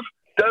Dodgers?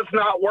 Does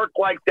not work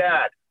like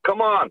that.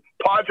 Come on.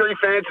 Padre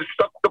fans are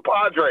stuck with the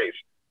Padres.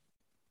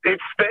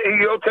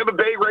 Tampa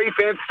Bay Ray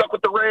fans stuck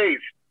with the Rays.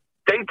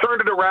 They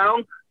turned it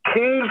around.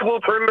 Kings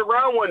will turn it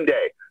around one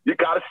day. You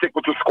got to stick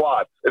with your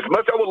squad. As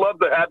much as I would love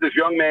to have this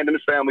young man and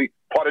his family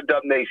part of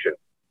Dub Nation,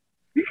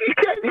 you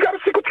got to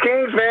stick with the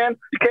Kings, man.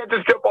 You can't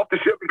just jump off the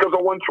ship because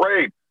of one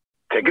trade.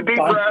 Take a deep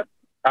breath.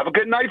 Have a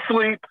good night's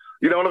sleep.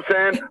 You know what I'm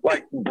saying?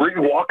 Like,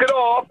 walk it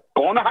off.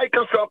 Go on a hike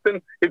or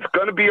something. It's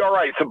going to be all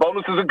right.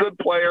 Sabonis is a good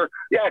player.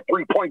 Yeah,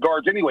 3-point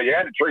guards anyway. You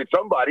had to trade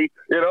somebody.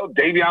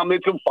 Davion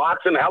Mitchell,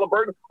 Fox, and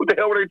Halliburton. What the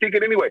hell were they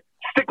thinking anyway?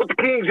 Stick with the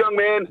Kings, young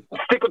man.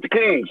 Stick with the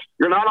Kings.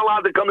 You're not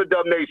allowed to come to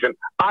Dub Nation.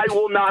 I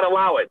will not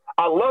allow it.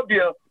 I love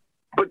you,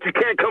 but you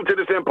can't come to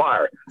this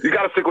empire. You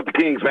got to stick with the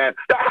Kings, man.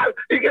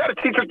 You got to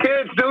teach your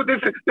kids, dude.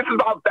 This is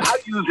about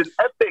values and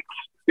ethics.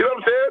 You know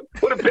what I'm saying?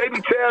 What if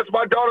baby Chaz,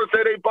 my daughter,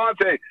 said, hey,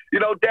 Bonta,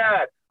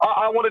 Dad,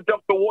 I want to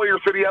dump the Warriors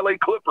for the LA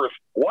Clippers.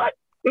 What?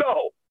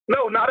 No,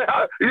 not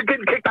you're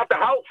getting kicked out the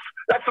house.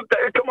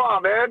 Come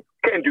on, man.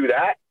 Can't do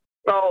that.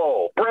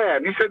 No,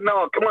 Bram, you said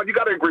no. Come on, you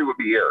got to agree with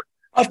me here.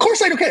 Of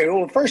course I do. Okay,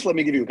 well, first let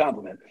me give you a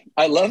compliment.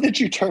 I love that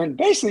you turned,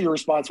 basically your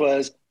response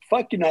was,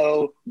 fuck,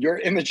 you're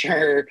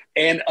immature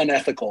and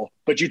unethical,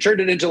 but you turned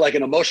it into like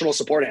an emotional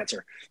support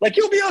answer. Like,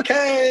 you'll be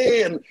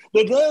okay, and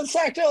the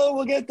Sacto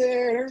will get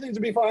there, and everything's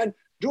going to be fine.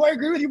 Do I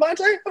agree with you,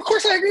 Bonta? Of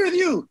course I agree with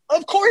you.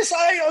 Of course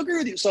I agree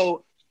with you.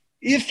 So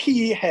if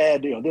he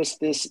had,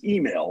 this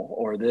email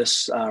or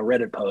this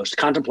Reddit post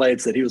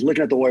contemplates that he was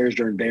looking at the Warriors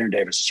during Baron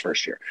Davis's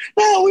first year.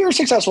 Well, we were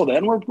successful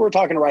then. We're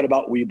talking right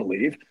about we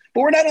believe,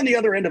 but we're not on the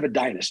other end of a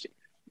dynasty.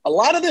 A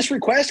lot of this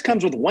request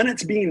comes with when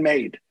it's being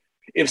made.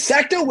 If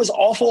Sacto was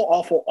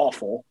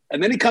awful,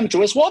 and then he come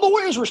to us, well, the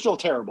Warriors were still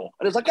terrible.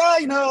 And it's like,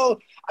 I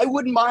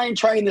wouldn't mind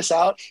trying this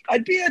out.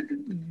 I'd be at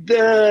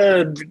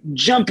the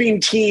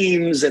jumping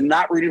teams and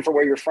not rooting for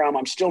where you're from.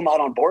 I'm still not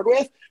on board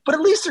with, but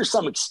at least there's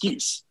some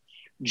excuse.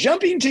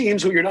 Jumping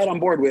teams who you're not on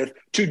board with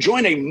to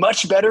join a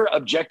much better,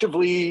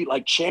 objectively,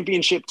 like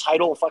championship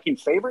title fucking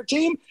favorite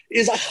team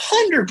is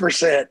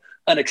 100%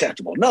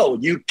 unacceptable. No,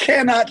 you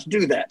cannot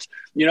do that.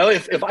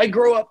 If I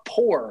grow up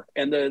poor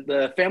and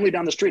the family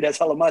down the street has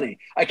hella money,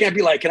 I can't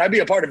be like, can I be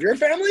a part of your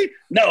family?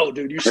 No,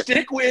 dude, you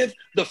stick with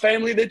the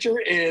family that you're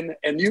in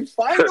and you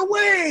find a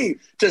way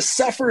to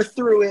suffer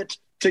through it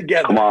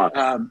together. Come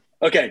on.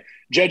 Okay.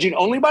 Judging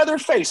only by their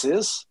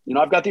faces,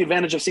 I've got the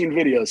advantage of seeing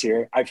videos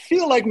here. I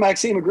feel like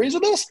Maxime agrees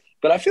with us,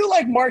 but I feel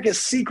like Marcus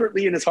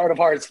secretly in his heart of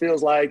hearts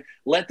feels like,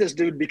 let this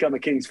dude become a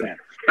Kings fan.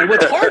 And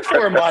what's hard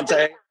for him,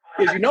 Bonta,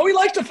 is he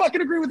likes to fucking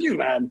agree with you,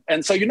 man.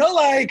 And so,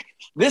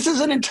 this is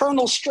an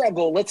internal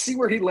struggle. Let's see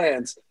where he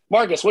lands.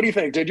 Marcus, what do you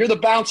think, dude? You're the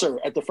bouncer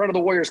at the front of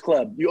the Warriors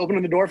club. You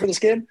opening the door for this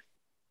kid?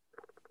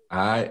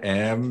 I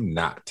am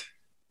not.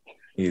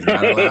 He's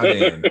not allowed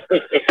in.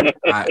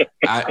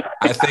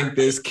 I think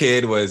this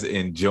kid was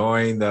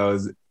enjoying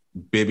those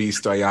Bibi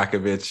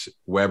Stojakovic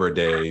Weber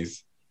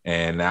days.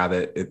 And now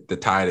that the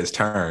tide has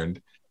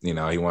turned, he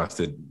wants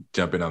to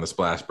jump in on the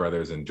Splash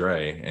Brothers and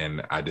Dre.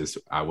 And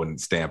I wouldn't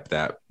stamp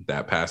that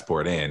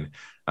passport in.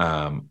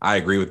 I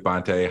agree with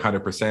Bonta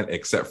 100%,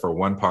 except for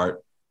one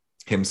part,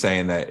 him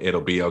saying that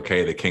it'll be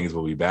okay. The Kings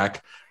will be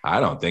back. I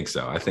don't think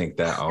so. I think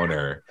that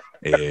owner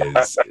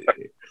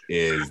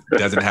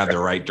doesn't have the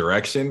right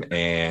direction.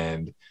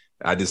 And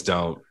I just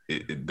don't,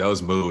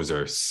 those moves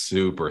are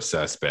super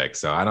suspect.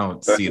 So I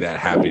don't see that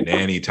happening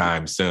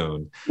anytime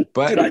soon,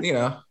 but I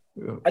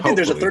think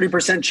there's a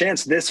 30%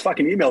 chance this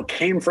fucking email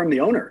came from the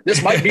owner.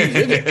 This might be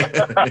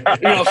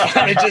Vivek.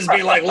 Finally just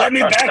be like, let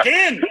me back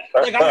in.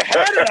 Like, I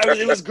had it.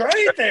 It was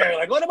great there.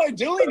 Like, what am I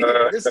doing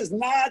here? This is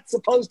not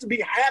supposed to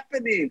be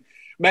happening.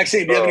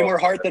 Maxime, do you have any more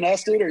heart than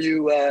us, dude? Or are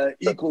you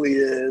equally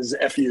as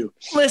FU?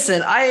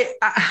 Listen,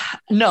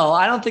 no,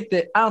 I don't think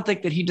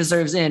that he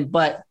deserves in,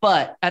 but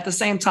at the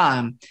same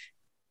time,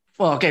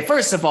 well, okay,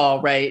 first of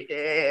all, right,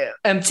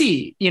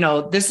 MT,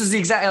 this is the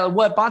exact,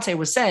 what Bonta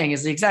was saying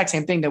is the exact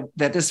same thing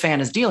that this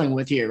fan is dealing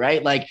with here,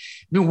 right? Like,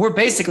 we're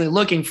basically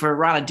looking for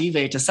Rana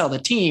Dive to sell the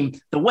team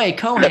the way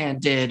Cohan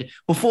did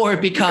before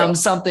it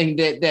becomes something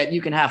that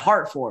you can have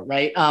heart for,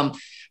 right?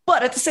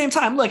 But at the same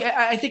time, look,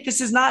 I think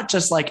this is not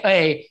just like,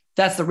 hey,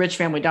 that's the rich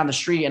family down the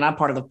street and I'm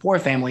part of the poor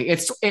family.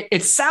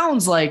 It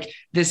sounds like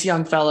this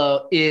young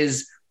fellow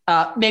is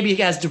maybe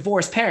he has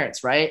divorced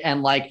parents, right?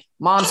 And like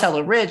mom's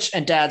hella rich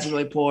and dad's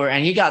really poor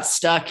and he got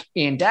stuck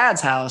in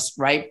dad's house,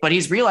 right? But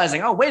he's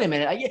realizing, oh, wait a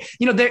minute,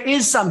 there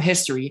is some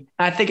history.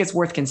 And I think it's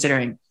worth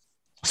considering.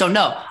 So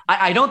no,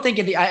 I don't think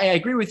I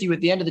agree with you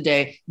at the end of the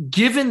day,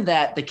 given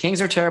that the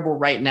Kings are terrible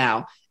right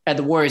now and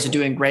the Warriors are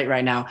doing great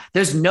right now,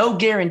 there's no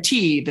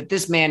guarantee that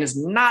this man is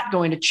not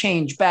going to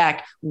change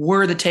back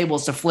were the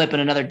tables to flip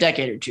in another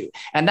decade or two.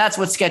 And that's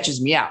what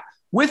sketches me out.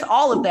 With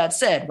all of that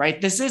said, right,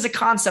 this is a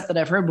concept that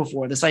I've heard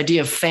before, this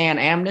idea of fan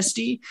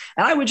amnesty.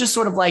 And I would just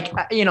sort of like,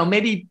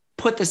 maybe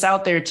put this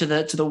out there to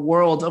the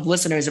world of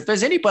listeners. If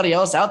there's anybody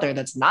else out there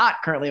that's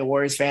not currently a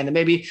Warriors fan that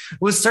maybe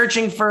was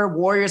searching for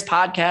Warriors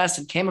podcast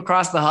and came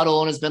across the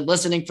Huddle and has been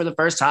listening for the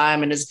first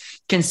time and is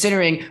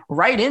considering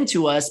right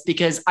into us,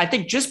 because I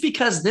think just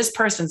because this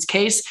person's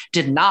case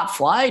did not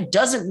fly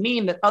doesn't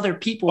mean that other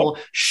people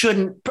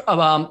shouldn't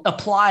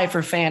apply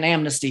for fan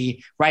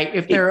amnesty, right?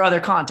 If there are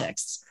other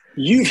contexts.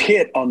 You've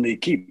hit on the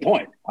key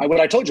point. What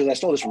I told you is I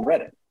stole this from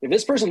Reddit. If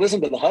this person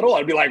listened to the Huddle,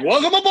 I'd be like,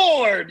 welcome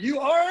aboard. You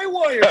are a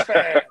Warriors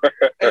fan.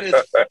 It is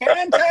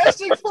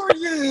fantastic for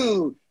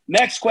you.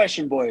 Next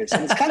question, boys.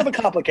 And it's kind of a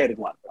complicated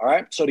one. All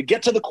right. So to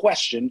get to the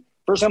question,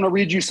 first I'm going to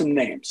read you some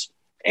names.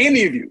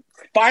 Any of you,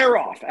 fire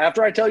off.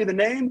 After I tell you the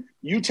name,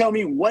 you tell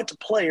me what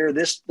player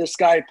this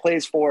guy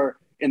plays for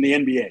in the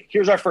NBA.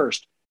 Here's our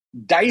first.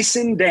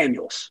 Dyson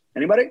Daniels.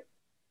 Anybody?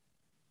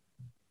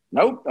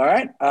 Nope. All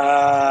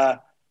right.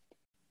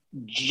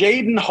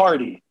 Jaden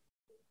Hardy.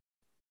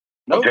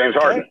 Nope. James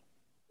Harden.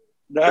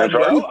 James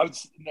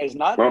Harden? It's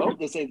not. No. Nope.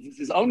 This is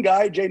his own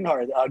guy, Jaden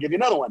Hardy. I'll give you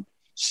another one.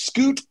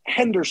 Scoot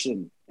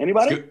Henderson.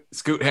 Anybody?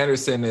 Scoot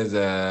Henderson is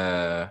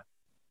a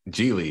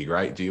G League,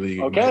 right? G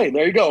League. Okay,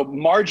 there you go.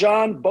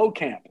 Marjan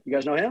Beaucamp. You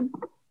guys know him?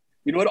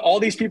 You know what all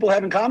these people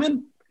have in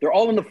common? They're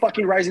all in the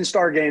fucking Rising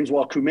Star games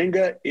while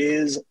Kuminga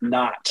is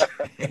not.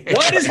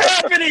 What is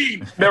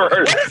happening? I've never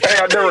heard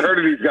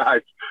of these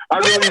guys.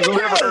 I've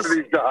never heard of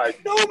these guys.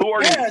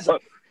 Nobody has.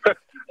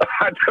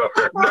 I've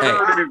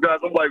never heard of these guys.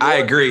 I'm like, what? I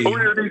agree. Who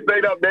are these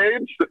made up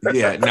names?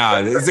 Yeah,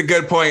 no, it's a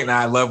good point, and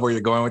I love where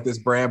you're going with this,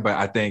 Brand. But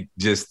I think,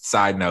 just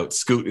side note,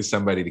 Scoot is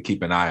somebody to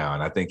keep an eye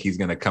on. I think he's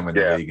going to come in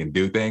the league and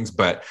do things.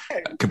 But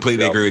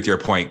completely agree with your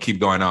point. Keep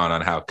going on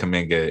how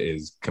Kuminga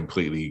is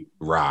completely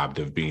robbed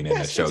of being in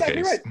the showcase.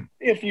 Exactly right.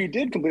 if you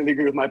did completely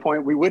agree with my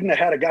point, we wouldn't have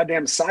had a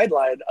goddamn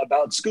sideline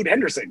about Scoot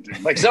Henderson.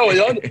 Like, so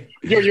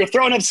you're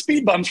throwing up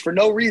speed bumps for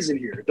no reason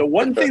here. The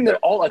one thing that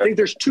I think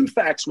there's two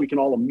facts we can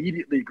all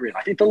immediately agree on.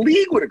 I think the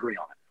league would agree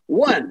on it.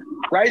 One,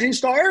 Rising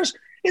Stars,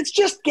 it's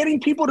just getting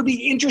people to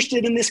be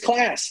interested in this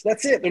class.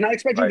 That's it. They're not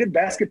expecting good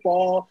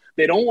basketball.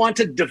 They don't want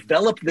to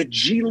develop the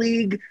G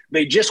League.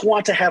 They just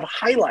want to have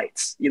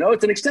highlights. You know,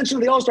 it's an extension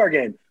of the All-Star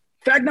game.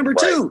 Fact number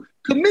two,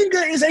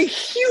 Kuminga is a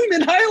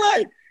human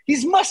highlight.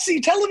 He's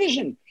must-see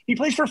television. He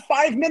plays for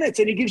 5 minutes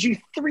and he gives you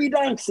 3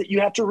 dunks that you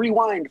have to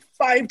rewind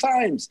 5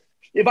 times.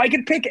 If I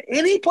could pick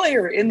any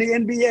player in the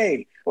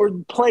NBA or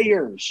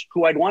players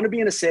who I'd want to be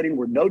in a setting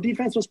where no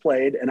defense was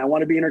played and I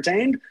want to be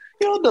entertained,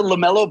 you know, the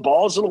LaMelo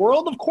Balls of the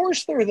world, of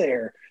course they're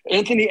there.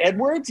 Anthony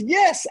Edwards,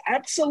 yes,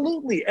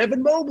 absolutely.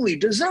 Evan Mobley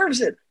deserves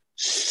it.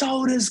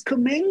 So does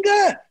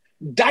Kuminga.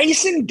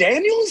 Dyson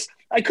Daniels?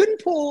 I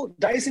couldn't pull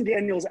Dyson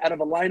Daniels out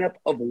of a lineup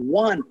of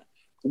 1.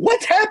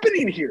 What's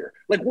happening here?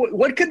 Like,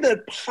 what could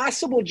the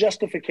possible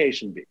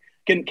justification be?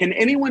 Can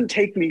anyone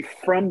take me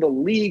from the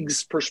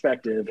league's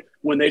perspective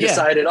when they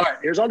decided, all right,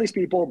 here's all these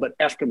people, but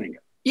F Kuminga?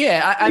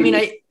 Yeah, I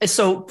mean,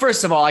 so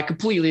first of all, I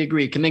completely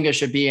agree. Kuminga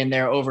should be in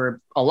there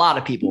over a lot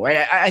of people,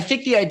 right? I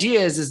think the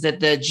idea is that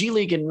the G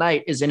League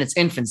Ignite is in its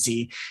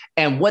infancy.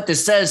 And what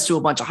this says to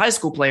a bunch of high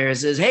school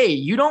players is, hey,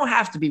 you don't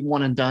have to be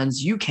one and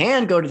dones. You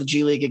can go to the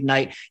G League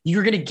Ignite.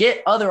 You're going to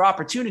get other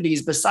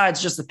opportunities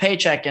besides just a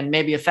paycheck and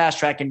maybe a fast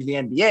track into the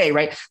NBA,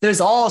 right?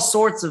 There's all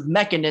sorts of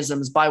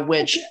mechanisms by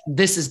which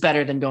this is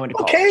better than going to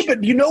college. Okay,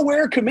 but you know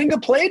where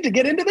Kuminga played to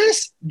get into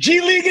this?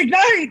 G League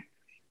Ignite.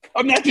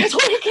 I mean, that's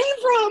where it came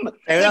from.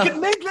 They could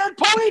make that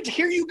point.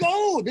 Here you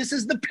go. This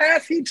is the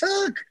path he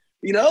took.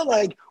 You know,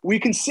 like we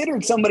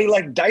considered somebody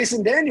like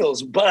Dyson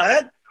Daniels,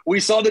 but we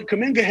saw that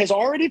Kuminga has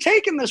already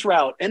taken this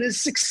route and is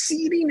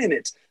succeeding in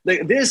it.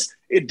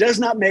 It does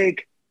not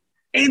make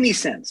any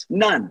sense.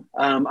 None.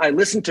 I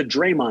listened to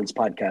Draymond's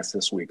podcast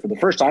this week for the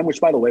first time, which,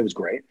 by the way, was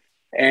great.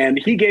 And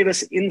he gave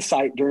us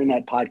insight during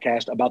that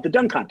podcast about the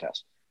dunk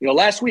contest. You know,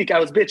 last week I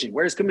was bitching.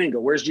 Where's Kuminga?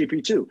 Where's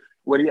GP2?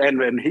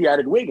 And he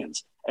added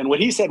Wiggins. And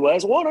what he said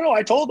was, well, no,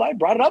 I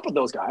brought it up with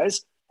those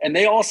guys. And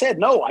they all said,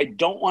 no, I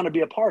don't want to be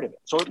a part of it.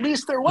 So at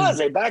least there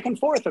was a back and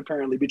forth,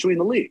 apparently, between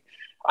the league.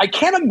 I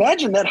can't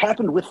imagine that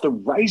happened with the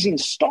Rising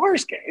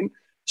Stars game.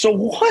 So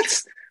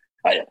Bonte,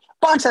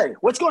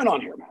 what's going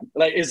on here, man?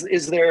 Like,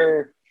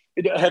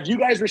 have you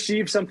guys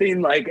received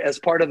something like as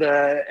part of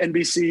the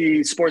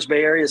NBC Sports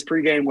Bay Area's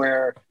pregame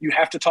where you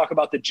have to talk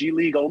about the G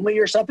League only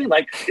or something?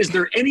 Like, is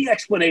there any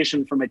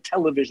explanation from a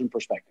television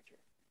perspective here?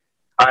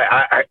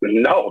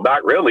 No,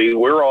 not really.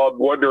 We're all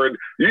wondering.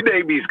 You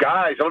name these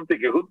guys. I'm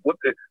thinking,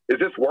 is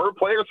this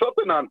wordplay or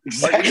something?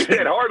 Like you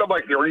said, Hard. I'm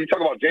like, are you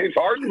talking about James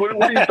Harden?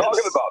 What are you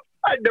talking about?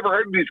 I'd never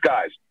heard of these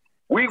guys.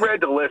 We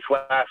read the list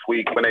last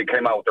week when they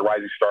came out with the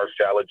Rising Stars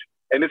Challenge,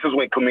 and this is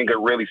when Kuminga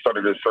really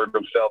started to assert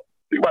himself.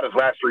 Think about his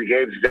last 3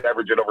 games. He's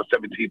averaging over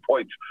 17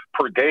 points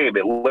per game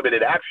in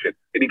limited action,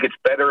 and he gets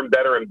better and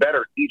better and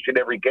better each and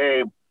every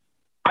game.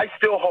 I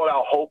still hold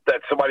out hope that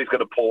somebody's going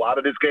to pull out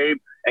of this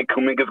game and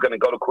Kuminga's going to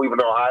go to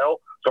Cleveland, Ohio.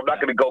 So I'm not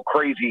going to go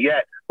crazy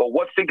yet. But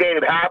once the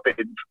game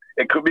happens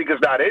and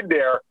Kuminga's not in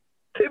there,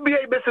 the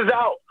NBA misses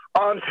out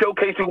on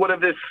showcasing one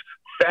of this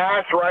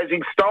fast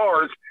rising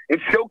stars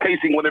and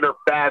showcasing one of their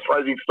fast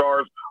rising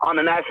stars on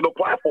the national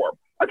platform.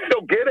 I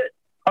still get it.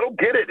 I don't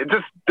get it. It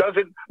just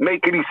doesn't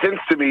make any sense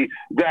to me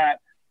that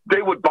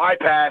they would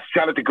bypass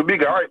Jonathan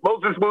Kuminga. All right,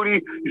 Moses Moody,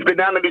 he's been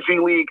down in the G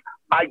League.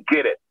 I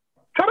get it.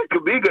 Jonathan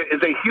Kuminga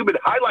is a human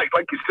highlight,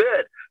 like you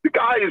said. The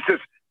guy is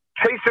just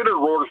Chase Center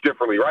roars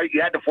differently, right?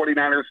 You had the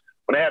 49ers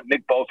when they have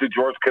Nick Bosa,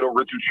 George Kittle,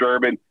 Richard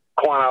Sherman,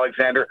 Quan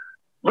Alexander.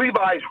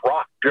 Levi's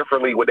rock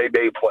differently when they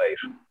made plays.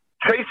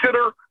 Chase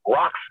Center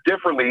rocks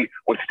differently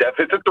when Steph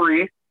hits a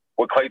 3,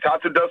 when Klay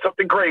Thompson does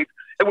something great,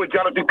 and when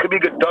Jonathan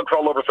Kuminga dunks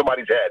all over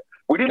somebody's head.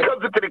 When he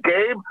comes into the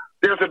game,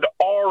 there's an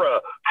aura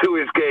to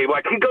his game.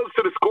 Like, he goes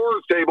to the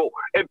scorer's table,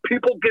 and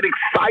people get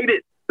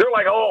excited. They're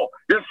like, oh,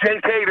 there's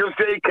JK, there's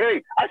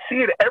JK. I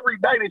see it every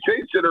night at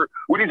Chase Center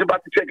when he's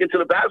about to check into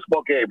the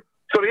basketball game.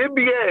 So the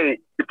NBA,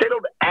 if they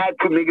don't add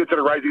Kuminga to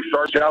the Rising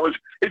Star Challenge,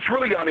 it's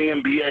really on the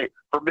NBA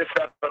for missing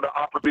out on the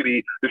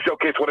opportunity to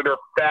showcase one of their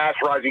fast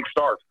rising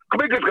stars.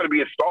 Kuminga's going to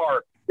be a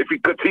star if he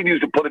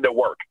continues to put in the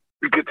work.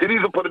 If he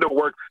continues to put in the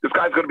work, this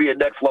guy's going to be a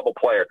next-level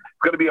player.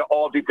 He's going to be an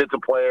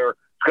all-defensive player.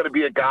 He's going to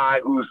be a guy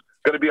who's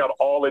going to be on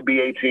all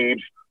NBA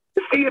teams.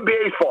 It's the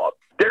NBA's fault.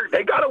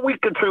 They got a week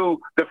or two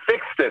to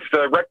fix this,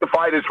 to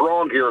rectify this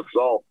wrong here.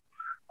 So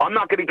I'm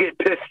not going to get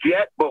pissed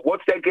yet, but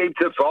once that game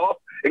tips off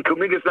and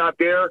Kuminga's not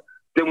there,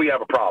 then we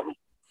have a problem.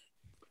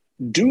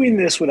 Doing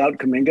this without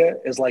Kuminga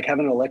is like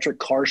having an electric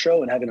car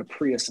show and having a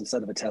Prius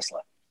instead of a Tesla.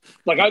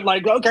 Like, I'm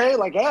like, okay,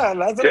 like, yeah,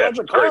 that's an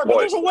electric car, but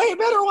there's a way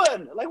better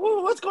one. Like,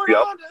 what's going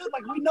on, dude?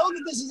 Like, we know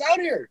that this is out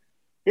here.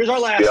 Here's our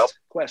last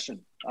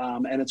question,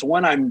 and it's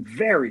one I'm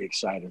very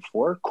excited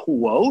for.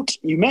 Quote,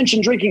 you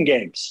mentioned drinking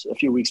games a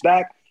few weeks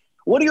back.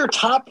 What are your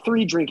top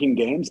 3 drinking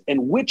games,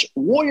 and which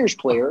Warriors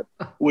player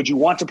would you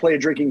want to play a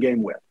drinking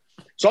game with?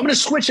 So I'm going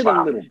to switch it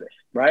a little bit,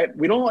 right?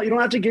 You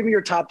don't have to give me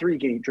your top 3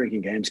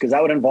 drinking games because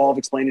that would involve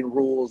explaining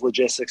rules,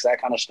 logistics,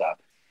 that kind of stuff.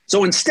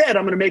 So instead,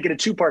 I'm going to make it a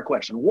 2-part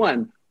question.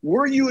 1,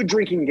 were you a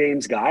drinking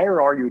games guy,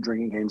 or are you a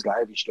drinking games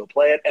guy if you still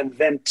play it? And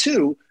then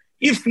 2,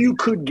 if you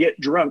could get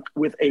drunk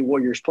with a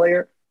Warriors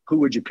player, who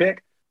would you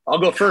pick? I'll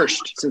go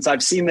first since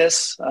I've seen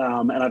this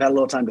and I've had a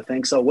little time to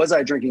think. So was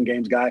I a drinking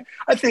games guy?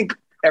 I think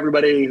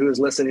everybody who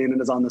is listening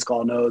and is on this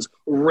call knows,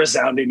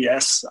 resounding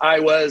yes. I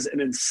was an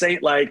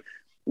insane,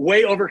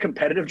 way over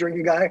competitive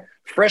drinking guy.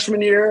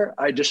 Freshman year,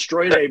 I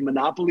destroyed a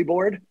Monopoly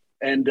board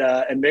and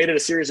made it a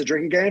series of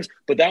drinking games,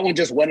 but that one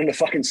just went in a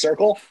fucking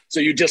circle. So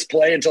you just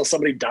play until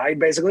somebody died,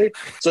 basically.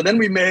 So then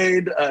we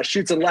made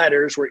Chutes and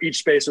Ladders, where each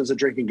space was a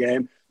drinking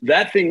game.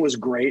 That thing was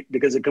great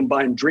because it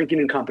combined drinking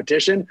and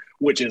competition,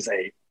 which is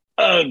a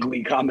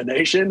ugly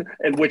combination,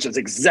 and which is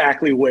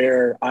exactly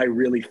where I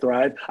really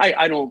thrive.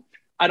 I don't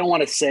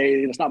want to say,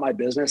 it's not my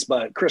business,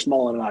 but Chris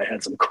Mullen and I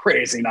had some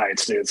crazy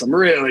nights, dude. Some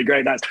really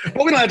great nights.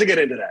 But we don't have to get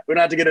into that. We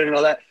don't have to get into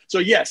all that. So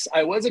yes,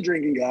 I was a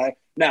drinking guy.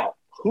 Now,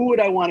 who would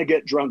I want to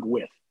get drunk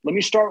with? Let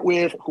me start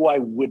with who I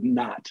would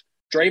not.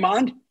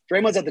 Draymond.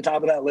 Draymond's at the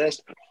top of that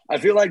list. I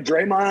feel like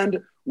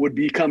Draymond would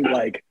become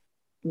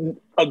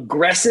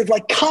aggressive,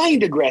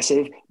 kind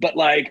aggressive, but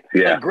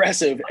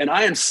aggressive. And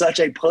I am such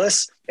a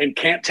puss and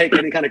can't take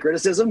any kind of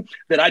criticism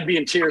that I'd be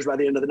in tears by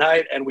the end of the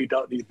night, and we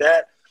don't need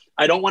that.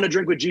 I don't want to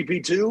drink with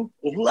GP2.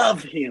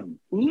 Love him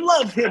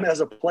as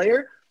a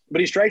player,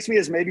 but he strikes me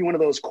as maybe one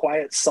of those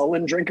quiet,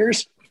 sullen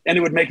drinkers, and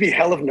it would make me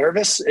hell of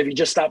nervous if he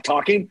just stopped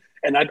talking,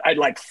 and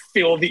I'd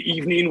fill the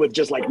evening with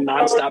just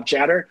nonstop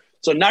chatter.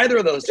 So neither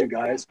of those 2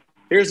 guys.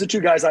 Here's the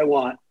 2 guys I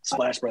want,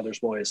 Splash Brothers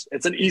boys.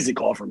 It's an easy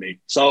call for me.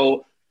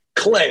 So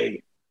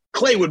Clay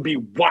would be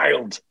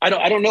wild. I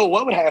don't know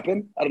what would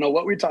happen. I don't know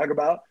what we'd talk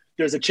about.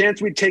 There's a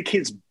chance we'd take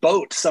his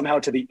boat somehow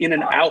to the In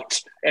and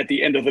Out at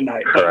the end of the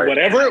night. But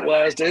whatever it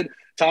was, dude,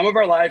 time of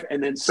our life.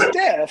 And then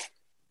Steph's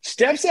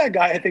that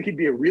guy. I think he'd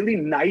be a really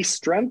nice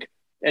drunk.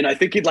 And I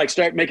think he'd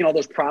start making all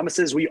those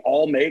promises we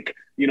all make,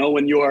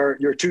 when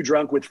you're too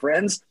drunk with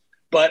friends.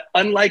 But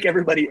unlike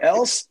everybody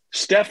else,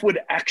 Steph would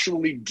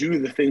actually do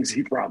the things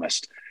he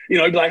promised. He'd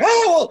be like,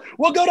 oh,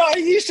 we'll go to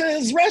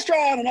Aisha's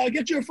restaurant and I'll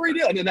get you a free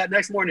deal. And then that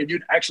next morning,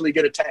 you'd actually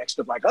get a text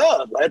of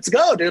oh, let's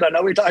go, dude. I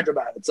know we talked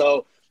about it.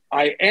 So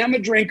I am a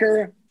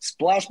drinker.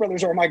 Splash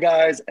Brothers are my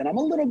guys. And I'm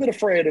a little bit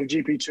afraid of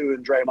GP2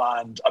 and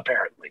Draymond,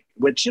 apparently,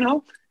 which,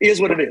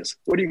 is what it is.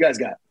 What do you guys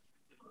got?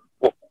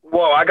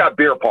 Well, I got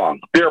beer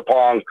pong. Beer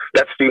pong,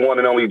 that's the one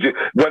and only,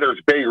 whether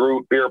it's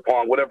Beirut, beer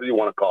pong, whatever you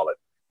want to call it.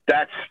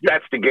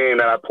 That's the game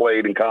that I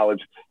played in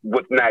college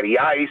with Natty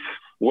Ice,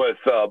 with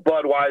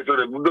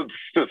Budweiser. It's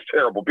just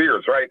terrible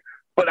beers, right?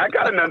 But I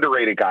got an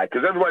underrated guy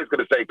because everybody's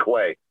going to say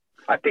Clay.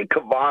 I think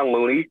Kevon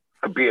Looney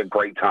could be a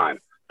great time.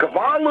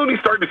 Kevon Looney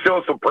starting to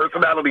show some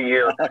personality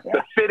here.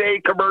 The Fit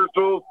Aid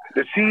commercials,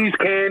 the Seas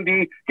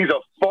Candy. He's a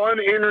fun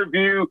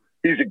interview.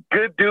 He's a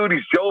good dude.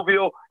 He's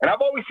jovial. And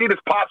I've always seen his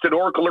pops at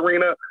Oracle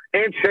Arena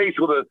and Chase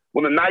with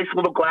a nice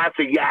little glass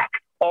of yak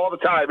all the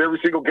time, every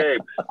single game.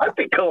 I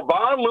think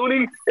Kevon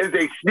Looney is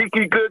a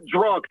sneaky good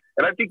drunk,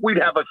 and I think we'd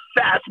have a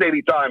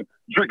fascinating time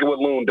drinking with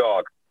Loon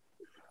Dog.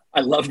 I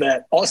love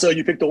that. Also,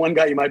 you picked the one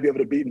guy you might be able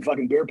to beat in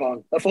fucking beer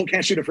pong. That fool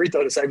can't shoot a free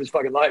throw to save his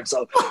fucking life.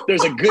 So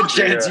there's a good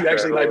chance you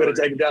actually might be able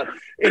to take him down.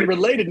 In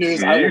related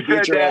news, I will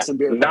beat your ass in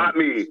beer pong. Not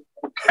me.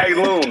 Hey,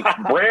 Loon,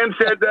 Brand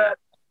said that,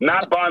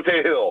 not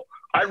Bonte Hill.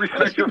 I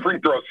respect your free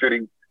throw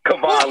shooting.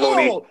 Kevon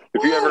Looney.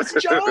 It's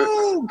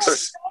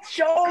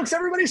jokes.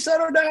 Everybody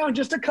settle down.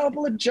 Just a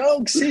couple of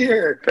jokes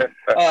here.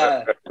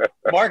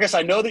 Marcus,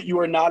 I know that you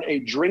are not a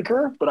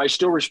drinker, but I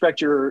still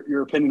respect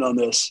your opinion on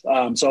this.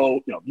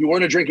 So, you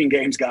weren't a drinking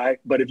games guy,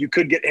 but if you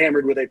could get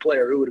hammered with a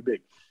player, who would it be?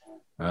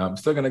 I'm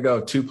still going to go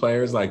 2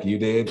 players like you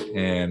did.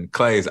 And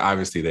Clay is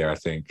obviously there. I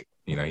think,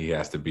 he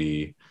has to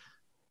be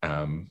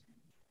kind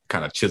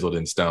of chiseled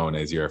in stone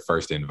as your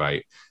first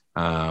invite.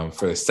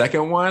 For the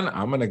second one,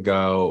 I'm going to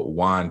go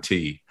Juan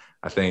T.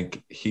 I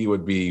think he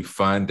would be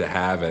fun to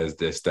have as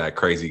that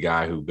crazy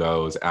guy who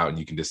goes out and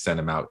you can just send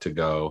him out to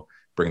go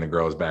bring the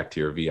girls back to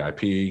your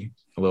VIP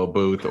little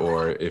booth.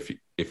 Or if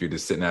you're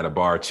just sitting at a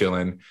bar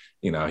chilling,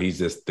 he's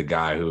just the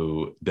guy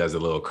who does a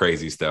little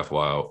crazy stuff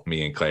while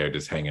me and Clay are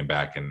just hanging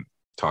back and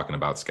talking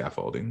about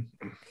scaffolding.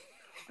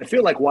 I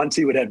feel like Juan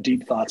T would have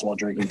deep thoughts while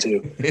drinking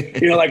too.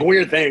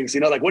 Weird things,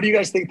 what do you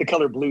guys think the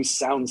color blue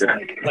sounds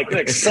like?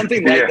 Like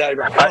something like that.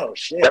 Like, oh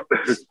shit.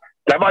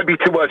 That might be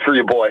too much for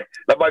your boy.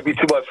 That might be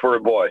too much for a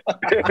boy.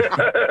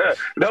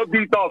 No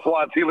deep thoughts,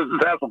 Juan T. Let's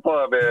just have some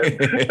fun, man.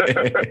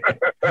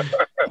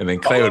 And then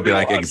Clay would be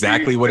like,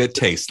 exactly what it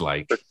tastes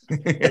like.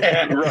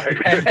 Yeah,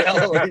 right.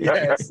 Hell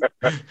yes.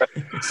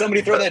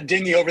 Somebody throw that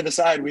dinghy over the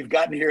side. We've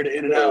gotten here to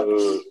In and Out.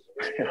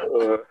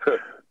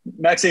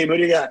 Maxime, who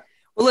do you got?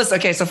 Well, listen,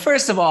 okay, so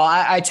first of all,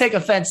 I take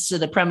offense to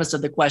the premise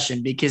of the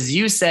question because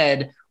you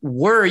said,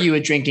 were you a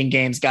drinking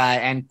games guy?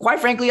 And quite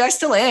frankly, I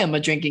still am a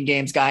drinking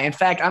games guy. In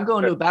fact, I'm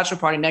going to a bachelor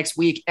party next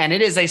week, and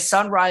it is a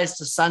sunrise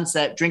to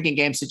sunset drinking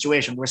game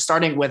situation. We're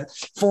starting with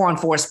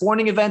 4-on-4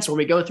 sporting events where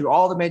we go through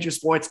all the major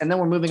sports, and then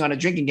we're moving on to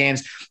drinking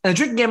games. And the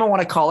drinking game I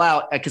want to call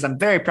out, because I'm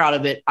very proud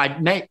of it,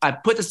 I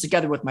put this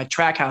together with my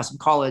track house in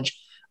college.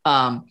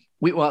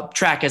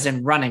 Track as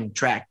in running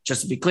track,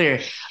 just to be clear.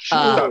 Trap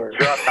house.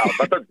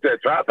 I thought you said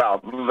trap house.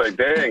 I was like,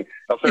 dang,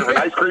 I'm serving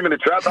ice cream in the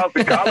trap house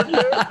in college.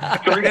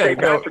 So we take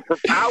Patrick for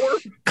power.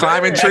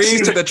 Climbing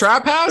trees to the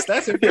trap house?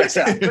 That's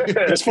impressive.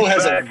 This fool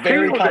has a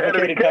very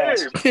complicated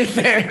past.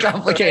 Very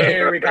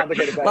complicated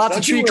past. Lots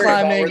of tree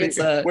climbing.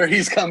 Where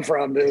he's come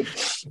from, dude.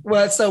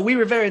 Well, so we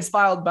were very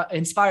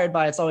inspired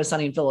by It's Always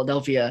Sunny in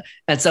Philadelphia.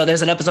 And so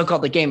there's an episode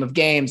called The Game of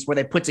Games where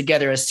they put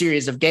together a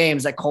series of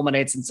games that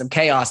culminates in some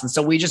chaos. And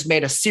so we just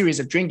made a series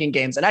of drinking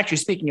games. And actually,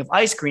 speaking of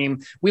ice cream,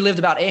 we lived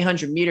about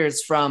 800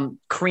 meters from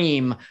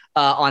Cream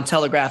on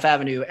Telegraph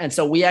Avenue. And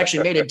so we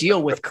actually made a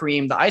deal with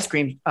Cream, the ice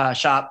cream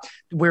shop,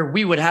 where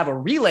we would have a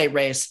relay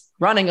race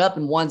running up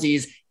in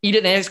onesies, eat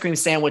an ice cream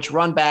sandwich,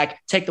 run back,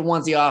 take the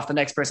onesie off, the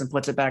next person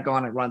puts it back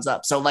on and runs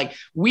up. So like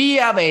we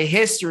have a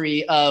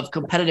history of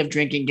competitive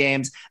drinking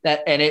games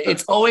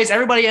it's always,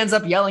 everybody ends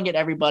up yelling at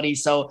everybody.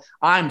 So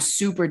I'm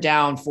super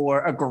down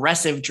for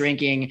aggressive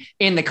drinking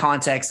in the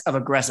context of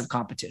aggressive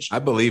competition. I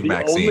believe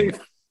Maxime.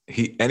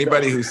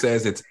 Anybody who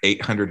says it's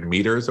 800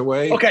 meters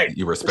away,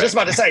 you respect. Just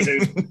about to say,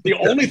 dude, the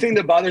only thing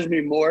that bothers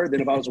me more than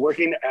if I was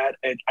working at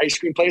an ice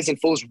cream place and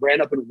fools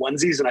ran up in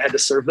onesies and I had to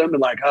serve them and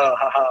like,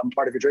 I'm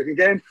part of your drinking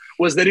game,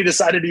 was that he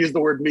decided to use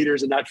the word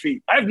meters and not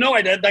feet. I have no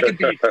idea. That could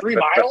be 3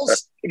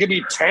 miles. It could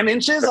be 10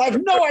 inches. I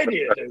have no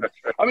idea, dude.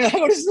 I mean,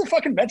 what is the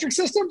fucking metric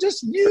system?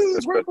 Just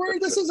use.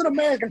 This is an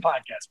American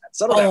podcast, man.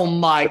 Settle down.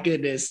 My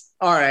goodness.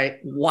 All right.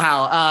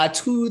 Wow.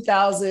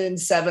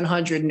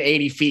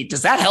 2,780 feet.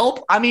 Does that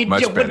help? I mean,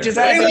 does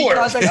that have any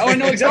context? I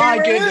know exactly.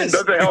 My goodness.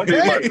 Doesn't help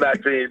me much,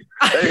 Maxine.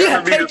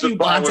 Yeah, thank you,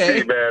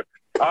 Bonte.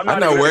 I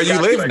know where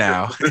you live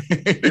now.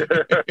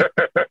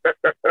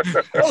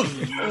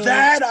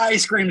 That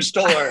ice cream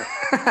store.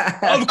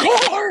 Of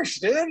course,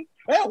 dude.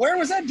 Yeah, where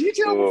was that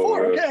detail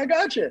before? Okay, I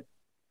got you.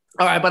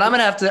 All right, but I'm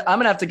gonna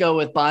have to go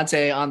with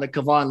Bonte on the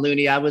Kevon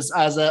Looney. I was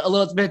a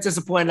little bit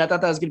disappointed. I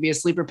thought that was gonna be a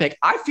sleeper pick.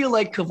 I feel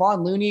like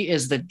Kevon Looney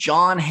is the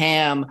John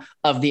Hamm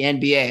of the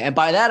NBA, and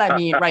by that I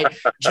mean, right,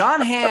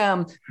 John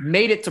Hamm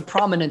made it to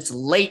prominence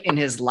late in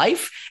his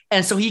life,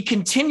 and so he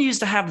continues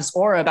to have this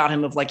aura about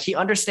him of like he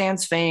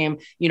understands fame.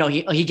 You know,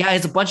 he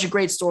has a bunch of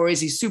great stories.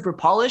 He's super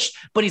polished,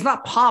 but he's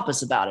not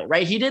pompous about it,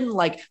 right? He didn't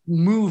like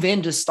move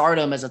into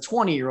stardom as a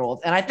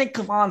 20-year-old, and I think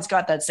Kevon's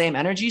got that same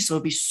energy. So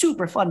it'd be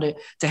super fun to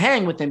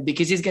hang with him,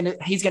 because he's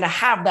gonna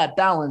have that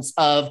balance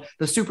of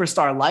the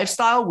superstar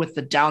lifestyle with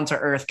the down to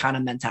earth kind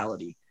of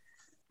mentality.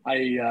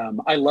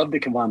 I love the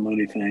Kevon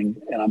Looney thing,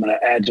 and I'm gonna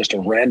add just a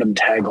random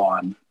tag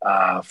on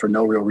for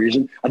no real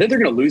reason. I think they're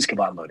gonna lose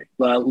Kevon Looney.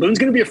 Looney's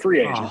gonna be a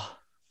free agent,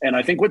 and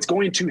I think what's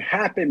going to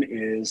happen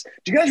is,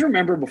 do you guys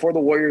remember before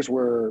the Warriors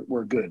were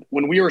good,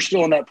 when we were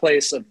still in that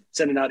place of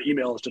sending out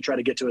emails to try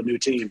to get to a new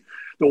team,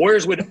 the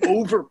Warriors would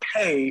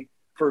overpay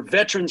for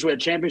veterans who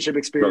had championship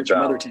experience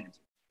from other teams.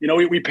 You know,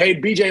 we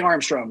paid BJ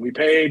Armstrong, we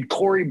paid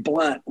Corey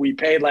Blunt, we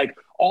paid like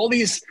all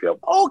these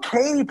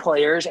okay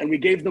players, and we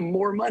gave them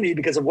more money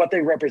because of what they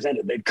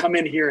represented. They'd come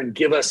in here and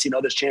give us,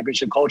 this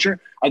championship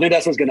culture. I think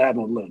that's what's going to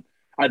happen with Loon.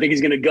 I think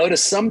he's going to go to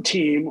some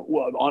team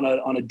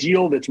on a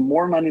deal that's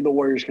more money the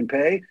Warriors can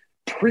pay,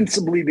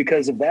 principally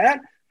because of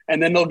that.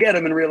 And then they'll get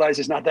him and realize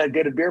he's not that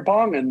good at beer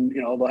pong, and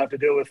they'll have to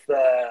deal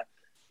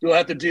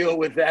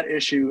with that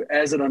issue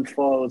as it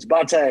unfolds.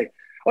 Bonte.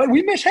 Well,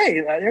 we missed.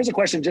 Hey, here's a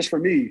question just for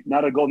me,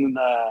 not a golden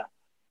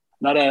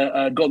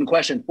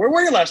question. Where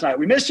were you last night?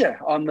 We missed you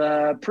on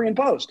the pre and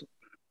post.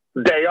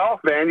 Day off,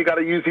 man. You got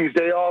to use these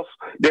days off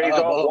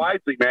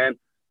wisely, man.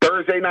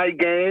 Thursday night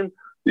game.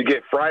 You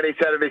get Friday,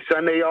 Saturday,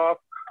 Sunday off.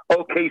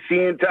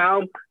 OKC in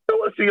town. So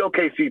let's see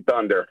OKC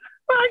Thunder.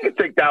 I can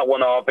take that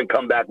one off and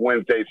come back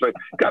Wednesday. So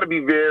got to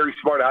be very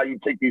smart how you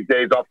take these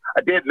days off.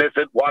 I did miss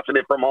it, watching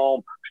it from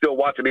home, still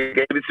watching the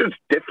game. It's just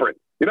different.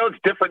 It's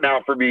different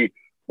now for me.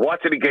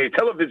 Watching the game,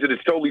 television has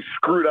totally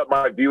screwed up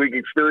my viewing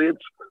experience.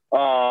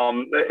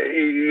 I'm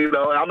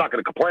not going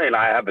to complain.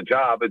 I have a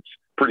job. It's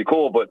pretty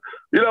cool, but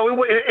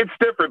it's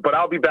different. But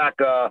I'll be back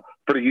for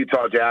the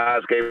Utah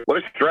Jazz game. What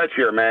a stretch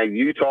here, man.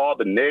 Utah,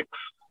 the Knicks,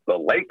 the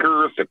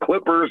Lakers, the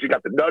Clippers. You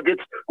got the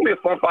Nuggets. It'll be a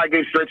fun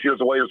 5-game stretch here as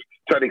the Warriors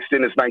try to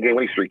extend this 9-game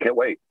winning streak. Can't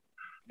wait.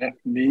 Yeah,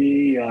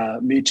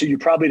 me too. You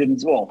probably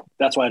didn't. Well,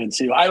 that's why I didn't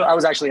see you. I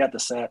was actually at the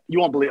set. You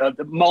won't believe.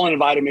 Mullen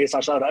invited me, so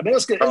I showed up. I mean, it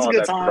was a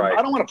good time. Right.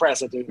 I don't want to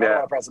press it, dude. I don't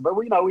want to press it, but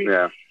we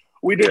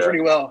did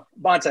pretty well.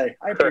 Bonte,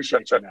 I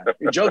appreciate you, man.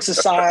 Jokes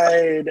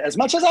aside, as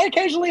much as I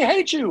occasionally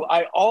hate you,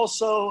 I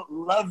also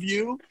love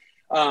you.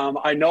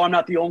 I know I'm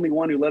not the only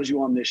one who loves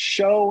you on this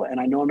show, and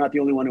I know I'm not the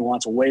only one who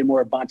wants way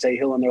more of Bonte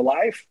Hill in their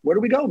life. Where do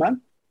we go,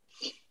 man?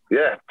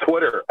 Yeah,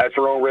 Twitter at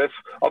your own risk.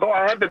 Although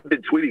I haven't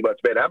been tweeting much,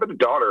 man. I have a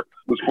daughter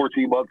who's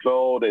 14 months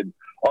old, and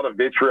all the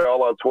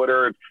vitriol on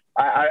Twitter.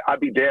 I'd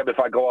be damned if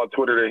I go on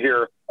Twitter to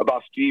hear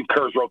about Steve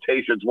Kerr's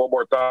rotations one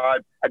more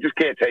time. I just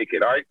can't take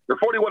it, all right? They're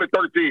 41-13.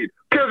 Who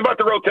cares about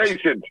the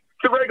rotations?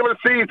 It's the regular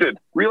season.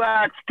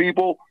 Relax,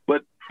 people.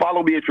 But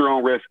follow me at your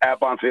own risk, at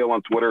Von Sale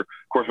on Twitter.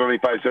 Of course,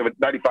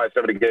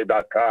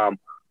 957thegame.com.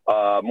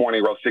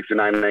 Morning roast 6 to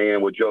 9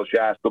 a.m. with Joe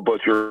Shast, the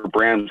Butcher,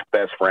 Bram's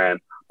best friend.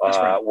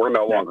 We're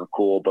no longer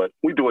cool, but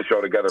we do a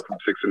show together from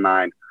 6 to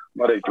 9,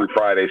 Monday through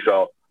Friday.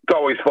 So it's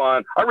always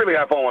fun. I really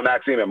have fun with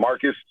Maxime and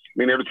Marcus. I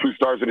mean, they're the true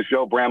stars of the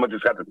show. Bram, I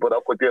just have to put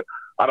up with you.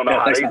 I don't know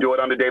how they do it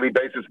on a daily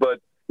basis, but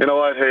you know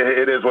what?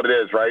 It is what it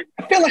is, right?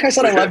 I feel like I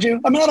said I loved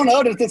you. I mean, I don't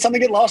know. Did something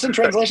get lost in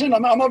translation?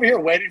 I'm over here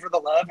waiting for the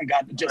love and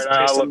got just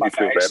I love in my you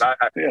too, face. man.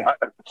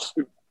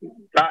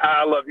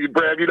 I love you,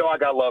 Bram. You know I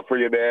got love for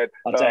you, man.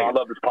 I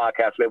love this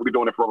podcast, man. We've been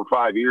doing it for over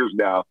 5 years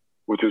now,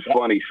 which is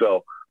funny.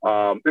 So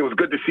it was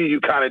good to see you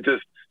kind of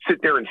just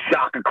sit there and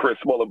shock a Chris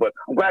Mullin, but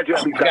I'm glad you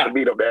at least got to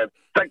meet him, man.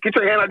 Like, get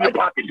your hand out of your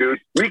pocket, dude.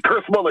 Meet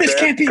Chris Mullin, this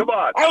man. Can't be, come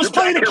on. I was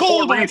playing it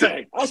cool, Monte.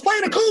 I was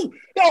playing it cool.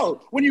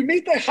 No, when you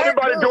meet the hot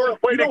girl,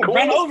 you don't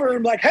run over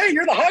and be like, hey,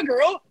 you're the hot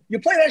girl. You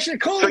play that shit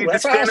cool. So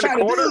that's what I was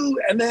trying to do.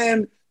 And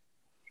then,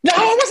 no,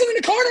 I wasn't in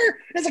the corner.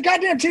 It's a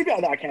goddamn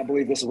TV. I can't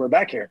believe we're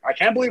back here. I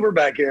can't believe we're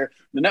back here.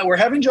 We're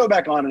having Joe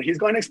back on, and he's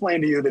going to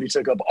explain to you that he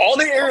took up all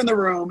the air in the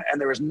room,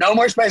 and there was no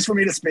more space for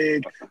me to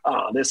speak.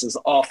 Oh, this is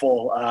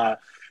awful.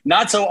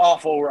 Not so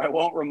awful where I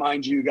won't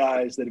remind you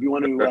guys that if you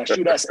want to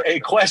shoot us a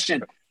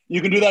question,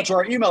 you can do that to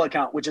our email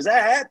account, which is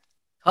at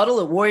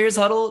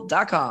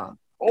huddle@warriorshuddle.com.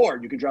 Or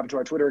you can drop it to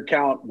our Twitter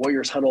account,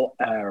 Warriors Huddle,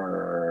 at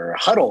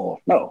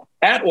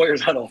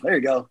Warriors Huddle. There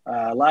you go.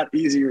 A lot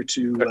easier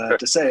to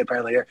say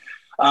apparently here.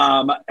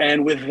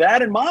 And with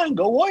that in mind,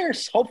 go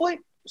Warriors. Hopefully,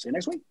 see you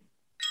next week.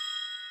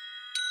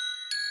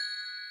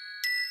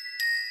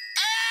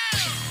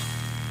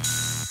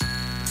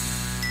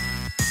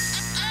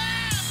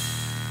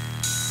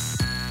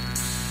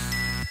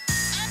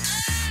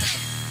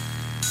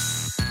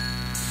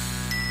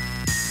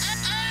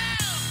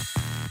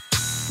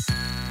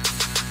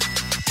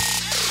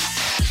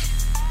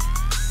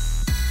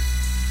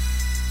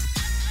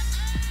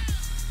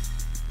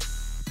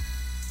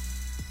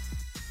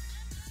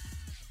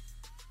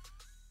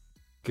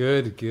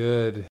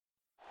 Good.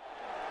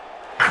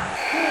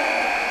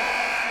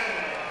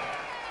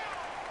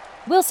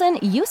 Wilson,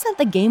 you sent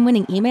the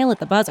game-winning email at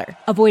the buzzer,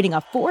 avoiding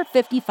a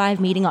 4:55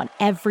 meeting on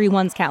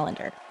everyone's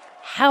calendar.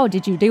 How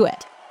did you do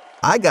it?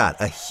 I got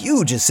a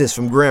huge assist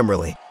from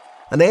Grammarly,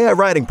 an AI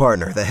writing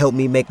partner that helped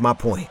me make my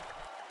point.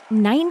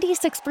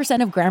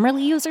 96% of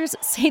Grammarly users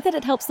say that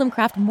it helps them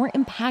craft more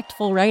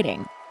impactful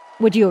writing.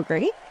 Would you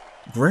agree?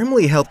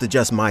 Grammarly helped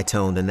adjust my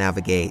tone to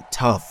navigate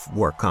tough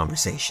work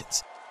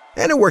conversations.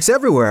 And it works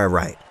everywhere I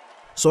write,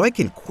 so I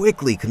can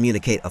quickly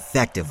communicate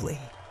effectively.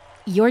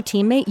 Your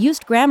teammate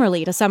used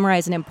Grammarly to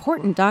summarize an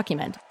important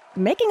document,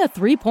 making a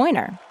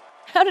 3-pointer.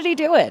 How did he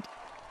do it?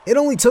 It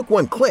only took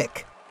one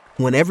click.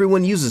 When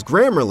everyone uses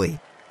Grammarly,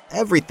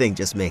 everything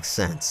just makes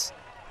sense.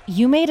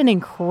 You made an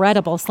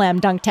incredible slam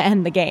dunk to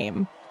end the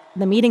game.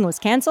 The meeting was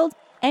canceled,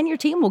 and your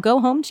team will go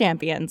home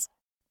champions.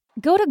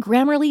 Go to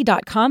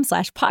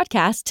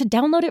Grammarly.com/podcast to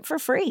download it for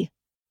free.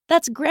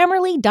 That's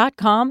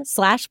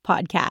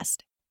Grammarly.com/podcast.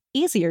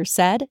 Easier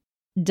said,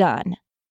 done.